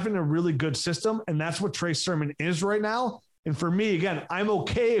opportunity, definitely a really good system, and that's what Trey Sermon is right now. And for me, again, I'm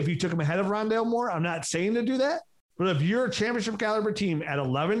okay if you took him ahead of Rondale Moore. I'm not saying to do that. But if you're a championship caliber team at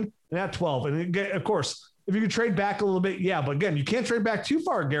 11 and at 12, and again, of course, if you could trade back a little bit, yeah. But again, you can't trade back too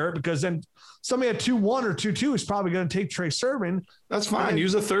far, Garrett, because then somebody at 2-1 or 2-2 is probably going to take Trey Sermon. That's fine.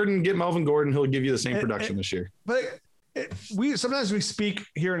 Use a 3rd and get Melvin Gordon. He'll give you the same production this year. But sometimes we speak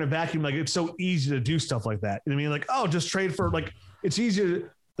here in a vacuum, like it's so easy to do stuff like that. You know what I mean? Like, oh, just trade for, like, it's easy.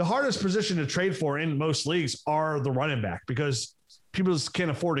 The hardest position to trade for in most leagues are the running back because people just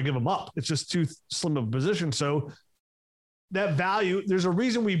can't afford to give them up. It's just too slim of a position. So that value, there's a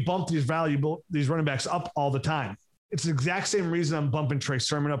reason we bump these running backs up all the time. It's the exact same reason I'm bumping Trey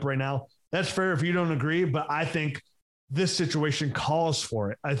Sermon up right now. That's fair if you don't agree, but I think this situation calls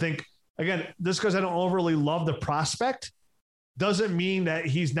for it. I think, again, just because I don't overly love the prospect doesn't mean that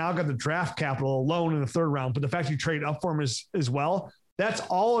he's now got the draft capital alone in the third round. But the fact you trade up for him as well, that's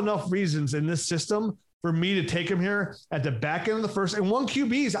all enough reasons in this system for me to take him here at the back end of the first. And one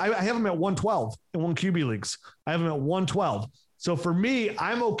QBs, I have him at 112 in one QB leagues. I have him at 112. So for me,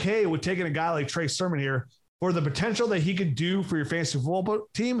 I'm okay with taking a guy like Trey Sermon here for the potential that he could do for your fantasy football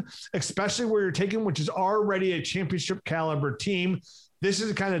team, especially where you're taking, which is already a championship caliber team. This is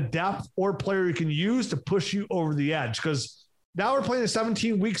the kind of depth or player you can use to push you over the edge, because now we're playing a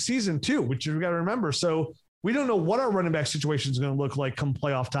 17-week season too, which you've got to remember. So we don't know what our running back situation is going to look like come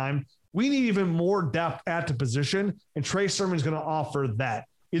playoff time. We need even more depth at the position, and Trey Sermon is going to offer that.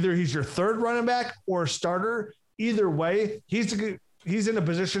 Either he's your third running back or a starter. Either way, he's in a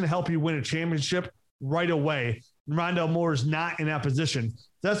position to help you win a championship right away. Rondale Moore is not in that position.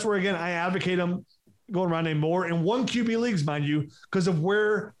 That's where, again, I advocate him going Rondale Moore in one QB leagues, mind you, because of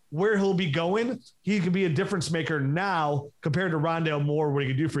where he'll be going. He can be a difference maker now compared to Rondale Moore, what he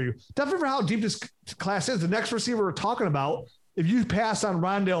can do for you. Definitely for how deep this class is. The next receiver we're talking about, if you pass on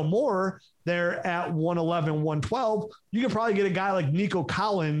Rondale Moore there at 111, 112, you can probably get a guy like Nico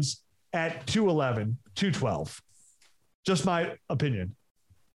Collins at 211, 212. Just my opinion.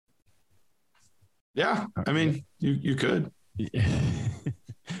 Yeah. I mean, you could.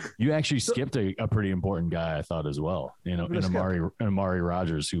 You actually skipped a pretty important guy, I thought, as well. You know, in Amari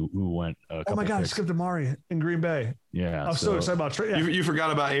Rogers, who went. Oh my God, I skipped Amari in Green Bay. Yeah, I was so excited about Trey. Yeah. You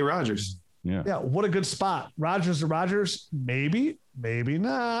forgot about A. Rogers. Yeah, what a good spot. Rogers to Rogers, maybe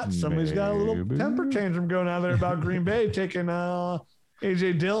not. Somebody's got a little temper tantrum going on there about Green Bay taking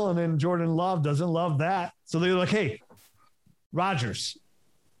AJ Dillon, and Jordan Love doesn't love that. So they're like, hey, Rogers.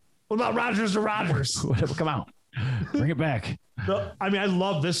 What about Rogers to Rogers? Come on, bring it back. So, I mean, I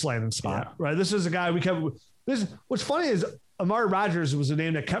love this landing spot, right? This is a guy we kept. What's funny is Amari Rogers was a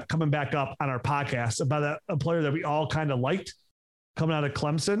name that kept coming back up on our podcast about a player that we all kind of liked coming out of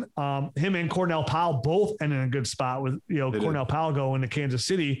Clemson. Him and Cornell Powell both ended in a good spot with Cornell Powell going to Kansas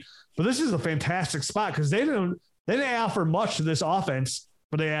City. But this is a fantastic spot because they didn't offer much to this offense,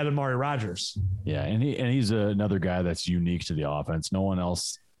 but they added Amari Rogers. Yeah, and he's another guy that's unique to the offense. No one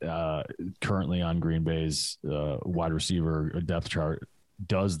else currently on Green Bay's wide receiver depth chart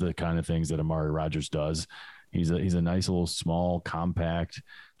does the kind of things that Amari Rogers does. He's a nice little small, compact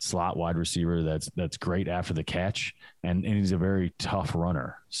slot wide receiver that's great after the catch, and he's a very tough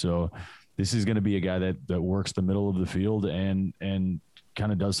runner. So this is going to be a guy that works the middle of the field and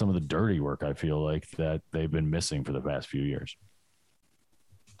kind of does some of the dirty work, I feel like, that they've been missing for the past few years.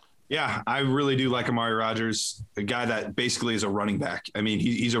 Yeah, I really do like Amari Rogers, a guy that basically is a running back. I mean,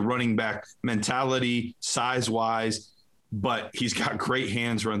 he's a running back mentality, size-wise, but he's got great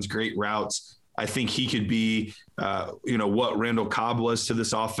hands, runs great routes. I think he could be, what Randall Cobb was to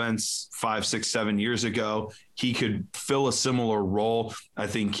this offense 5, 6, 7 years ago. He could fill a similar role. I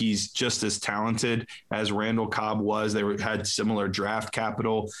think he's just as talented as Randall Cobb was. They had similar draft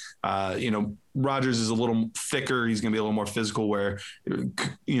capital. Rodgers is a little thicker. He's going to be a little more physical where,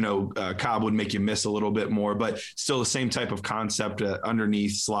 Cobb would make you miss a little bit more, but still the same type of concept,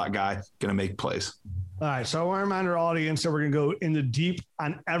 underneath slot guy, going to make plays. All right, so I want to remind our audience that we're going to go into deep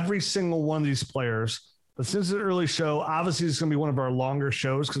on every single one of these players. But since it's an early show, obviously it's going to be one of our longer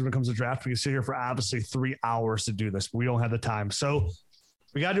shows because when it comes to draft, we can sit here for obviously 3 hours to do this, but we don't have the time. So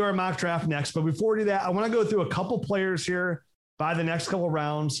we got to do our mock draft next. But before we do that, I want to go through a couple players here by the next couple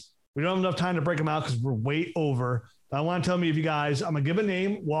rounds. We don't have enough time to break them out because we're way over. But I want to tell me if you guys, I'm going to give a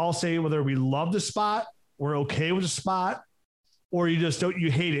name. We'll all say whether we love the spot, we're okay with the spot, or you just don't,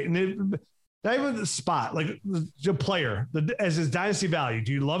 you hate it. And not even the spot, like the player, as his dynasty value.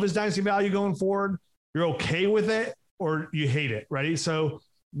 Do you love his dynasty value going forward? You're okay with it, or you hate it? Ready? So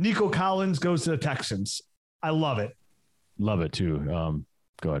Nico Collins goes to the Texans. I love it. Love it too.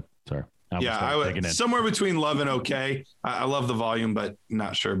 Go ahead. Sorry. I would somewhere between love and okay. I love the volume, but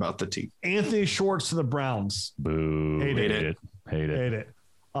not sure about the team. Anthony Schwartz to the Browns. Boo. Hate it.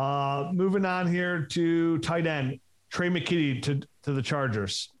 Moving on here to tight end, Trey McKitty to the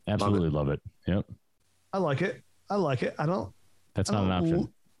Chargers. Absolutely love it. Yep. I like it. That's not an option.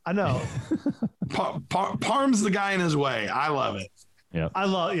 I know. Parm's the guy in his way. I love it. Yeah.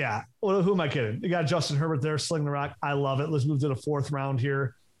 Well, who am I kidding? You got Justin Herbert there, slinging the rock. I love it. Let's move to the fourth round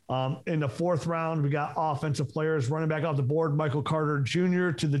here. In the fourth round, we got offensive players running back off the board. Michael Carter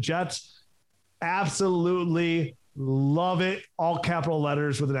Jr. to the Jets. Absolutely love it. All capital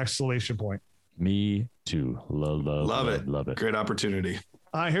letters with an exclamation point. Me too. Love it. Great opportunity.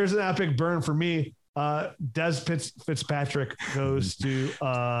 Here's an epic burn for me. Des Fitzpatrick goes to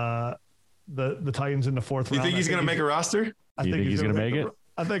the Titans in the fourth round. You think he's going to make a roster? I think he's going to make it.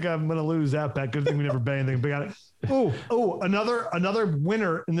 I think I'm going to lose that bet. Good thing we never bet anything big on it. Another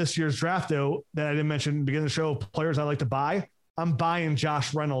winner in this year's draft, though, that I didn't mention at the beginning of the show, players I like to buy. I'm buying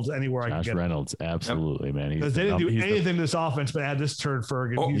Josh Reynolds anywhere I can get Josh Reynolds, absolutely, man. Because they didn't do anything to this offense, but add this turd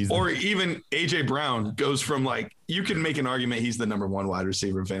for or even A.J. Brown goes from you can make an argument he's the number one wide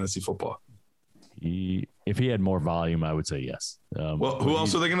receiver in fantasy football. If he had more volume, I would say yes. Who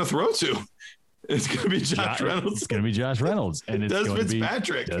else are they going to throw to? It's going to be Josh Reynolds. It's going to be Josh Reynolds. And it's Des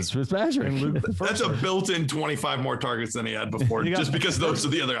Fitzpatrick. That's a built-in 25 more targets than he had before, just because those are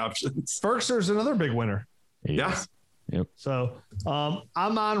the other options. Firkser's another big winner. Yeah. Yep. So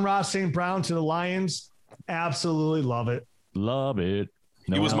I'm on Ross St. Brown to the Lions. Absolutely love it. Love it.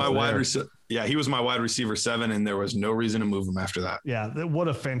 He was my wide receiver. Yeah, he was my wide receiver 7, and there was no reason to move him after that. Yeah, what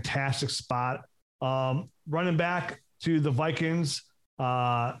a fantastic spot. Running back to the Vikings,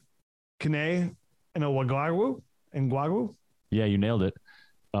 Kene and Ngwagu. Yeah, you nailed it.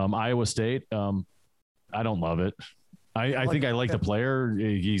 Iowa State. I don't love it. I think I like the player.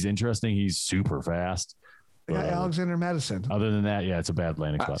 He's interesting. He's super fast. Yeah, Alexander Madison. Other than that, yeah, it's a bad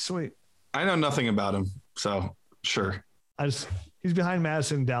landing spot. Sweet. I know nothing about him, so sure. He's behind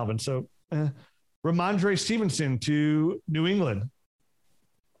Madison and Dalvin. So Ramondre Stevenson to New England.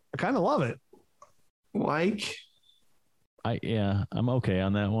 I kind of love it. I'm okay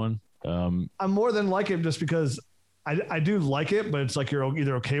on that one. I'm more than like it just because I do like it, but it's like you're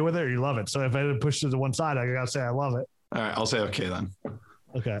either okay with it or you love it. So if I had to push to the one side, I gotta say I love it. All right, I'll say okay then.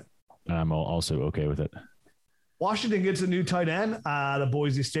 Okay. I'm also okay with it. Washington gets a new tight end out of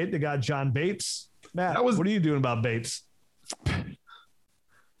Boise State. They got John Bates. Matt, what are you doing about Bates?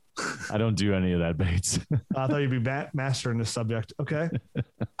 I don't do any of that, Bates. I thought you'd be mastering this subject. Okay.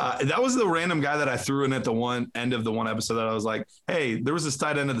 That was the random guy that I threw in at the one end of the one episode that I was like, hey, there was this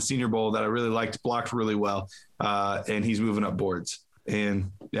tight end of the Senior Bowl that I really liked, blocked really well, and he's moving up boards. And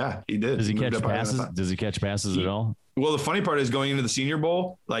yeah, he did. Does he catch passes? Does he catch passes at all? Well, the funny part is going into the Senior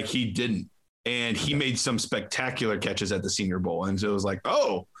Bowl, he didn't. And he made some spectacular catches at the Senior Bowl. And so it was like,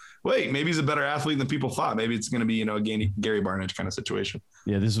 oh, wait, maybe he's a better athlete than people thought. Maybe it's going to be, a Gary Barnidge kind of situation.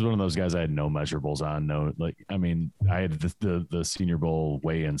 Yeah, this is one of those guys I had no measurables on. I had the Senior Bowl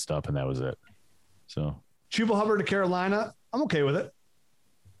weigh-in stuff, and that was it. So Chuba Hubbard to Carolina, I'm okay with it.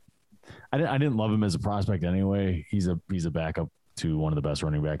 I didn't love him as a prospect anyway. He's a backup to one of the best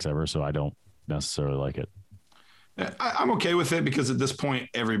running backs ever, so I don't necessarily like it. I'm okay with it because at this point,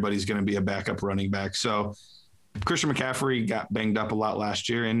 everybody's going to be a backup running back. So Christian McCaffrey got banged up a lot last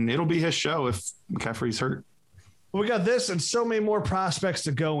year, and it'll be his show if McCaffrey's hurt. Well, we got this and so many more prospects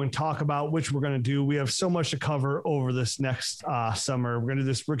to go and talk about, which we're going to do. We have so much to cover over this next summer. We're going to do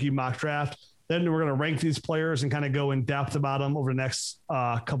this rookie mock draft. Then we're going to rank these players and kind of go in depth about them over the next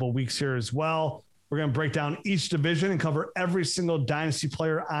couple of weeks here as well. We're going to break down each division and cover every single dynasty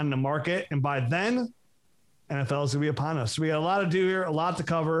player on the market. And by then, NFL is going to be upon us. So we got a lot to do here, a lot to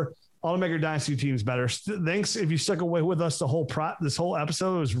cover. All to make your dynasty teams better. Thanks if you stuck away with us this whole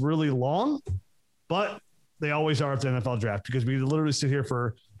episode. It was really long, but they always are at the NFL draft because we literally sit here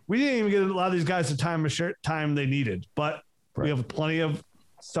we didn't even get a lot of these guys the time they needed, but we have plenty of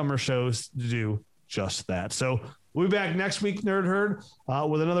summer shows to do just that. So we'll be back next week, Nerd Herd,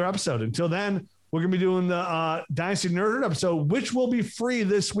 with another episode. Until then, we're going to be doing the Dynasty Nerd Herd episode, which will be free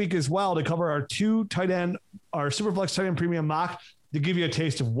this week as well to cover our our Superflex tight end premium mock to give you a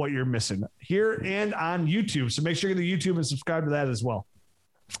taste of what you're missing here and on YouTube. So make sure you go to YouTube and subscribe to that as well.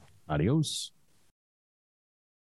 Adios.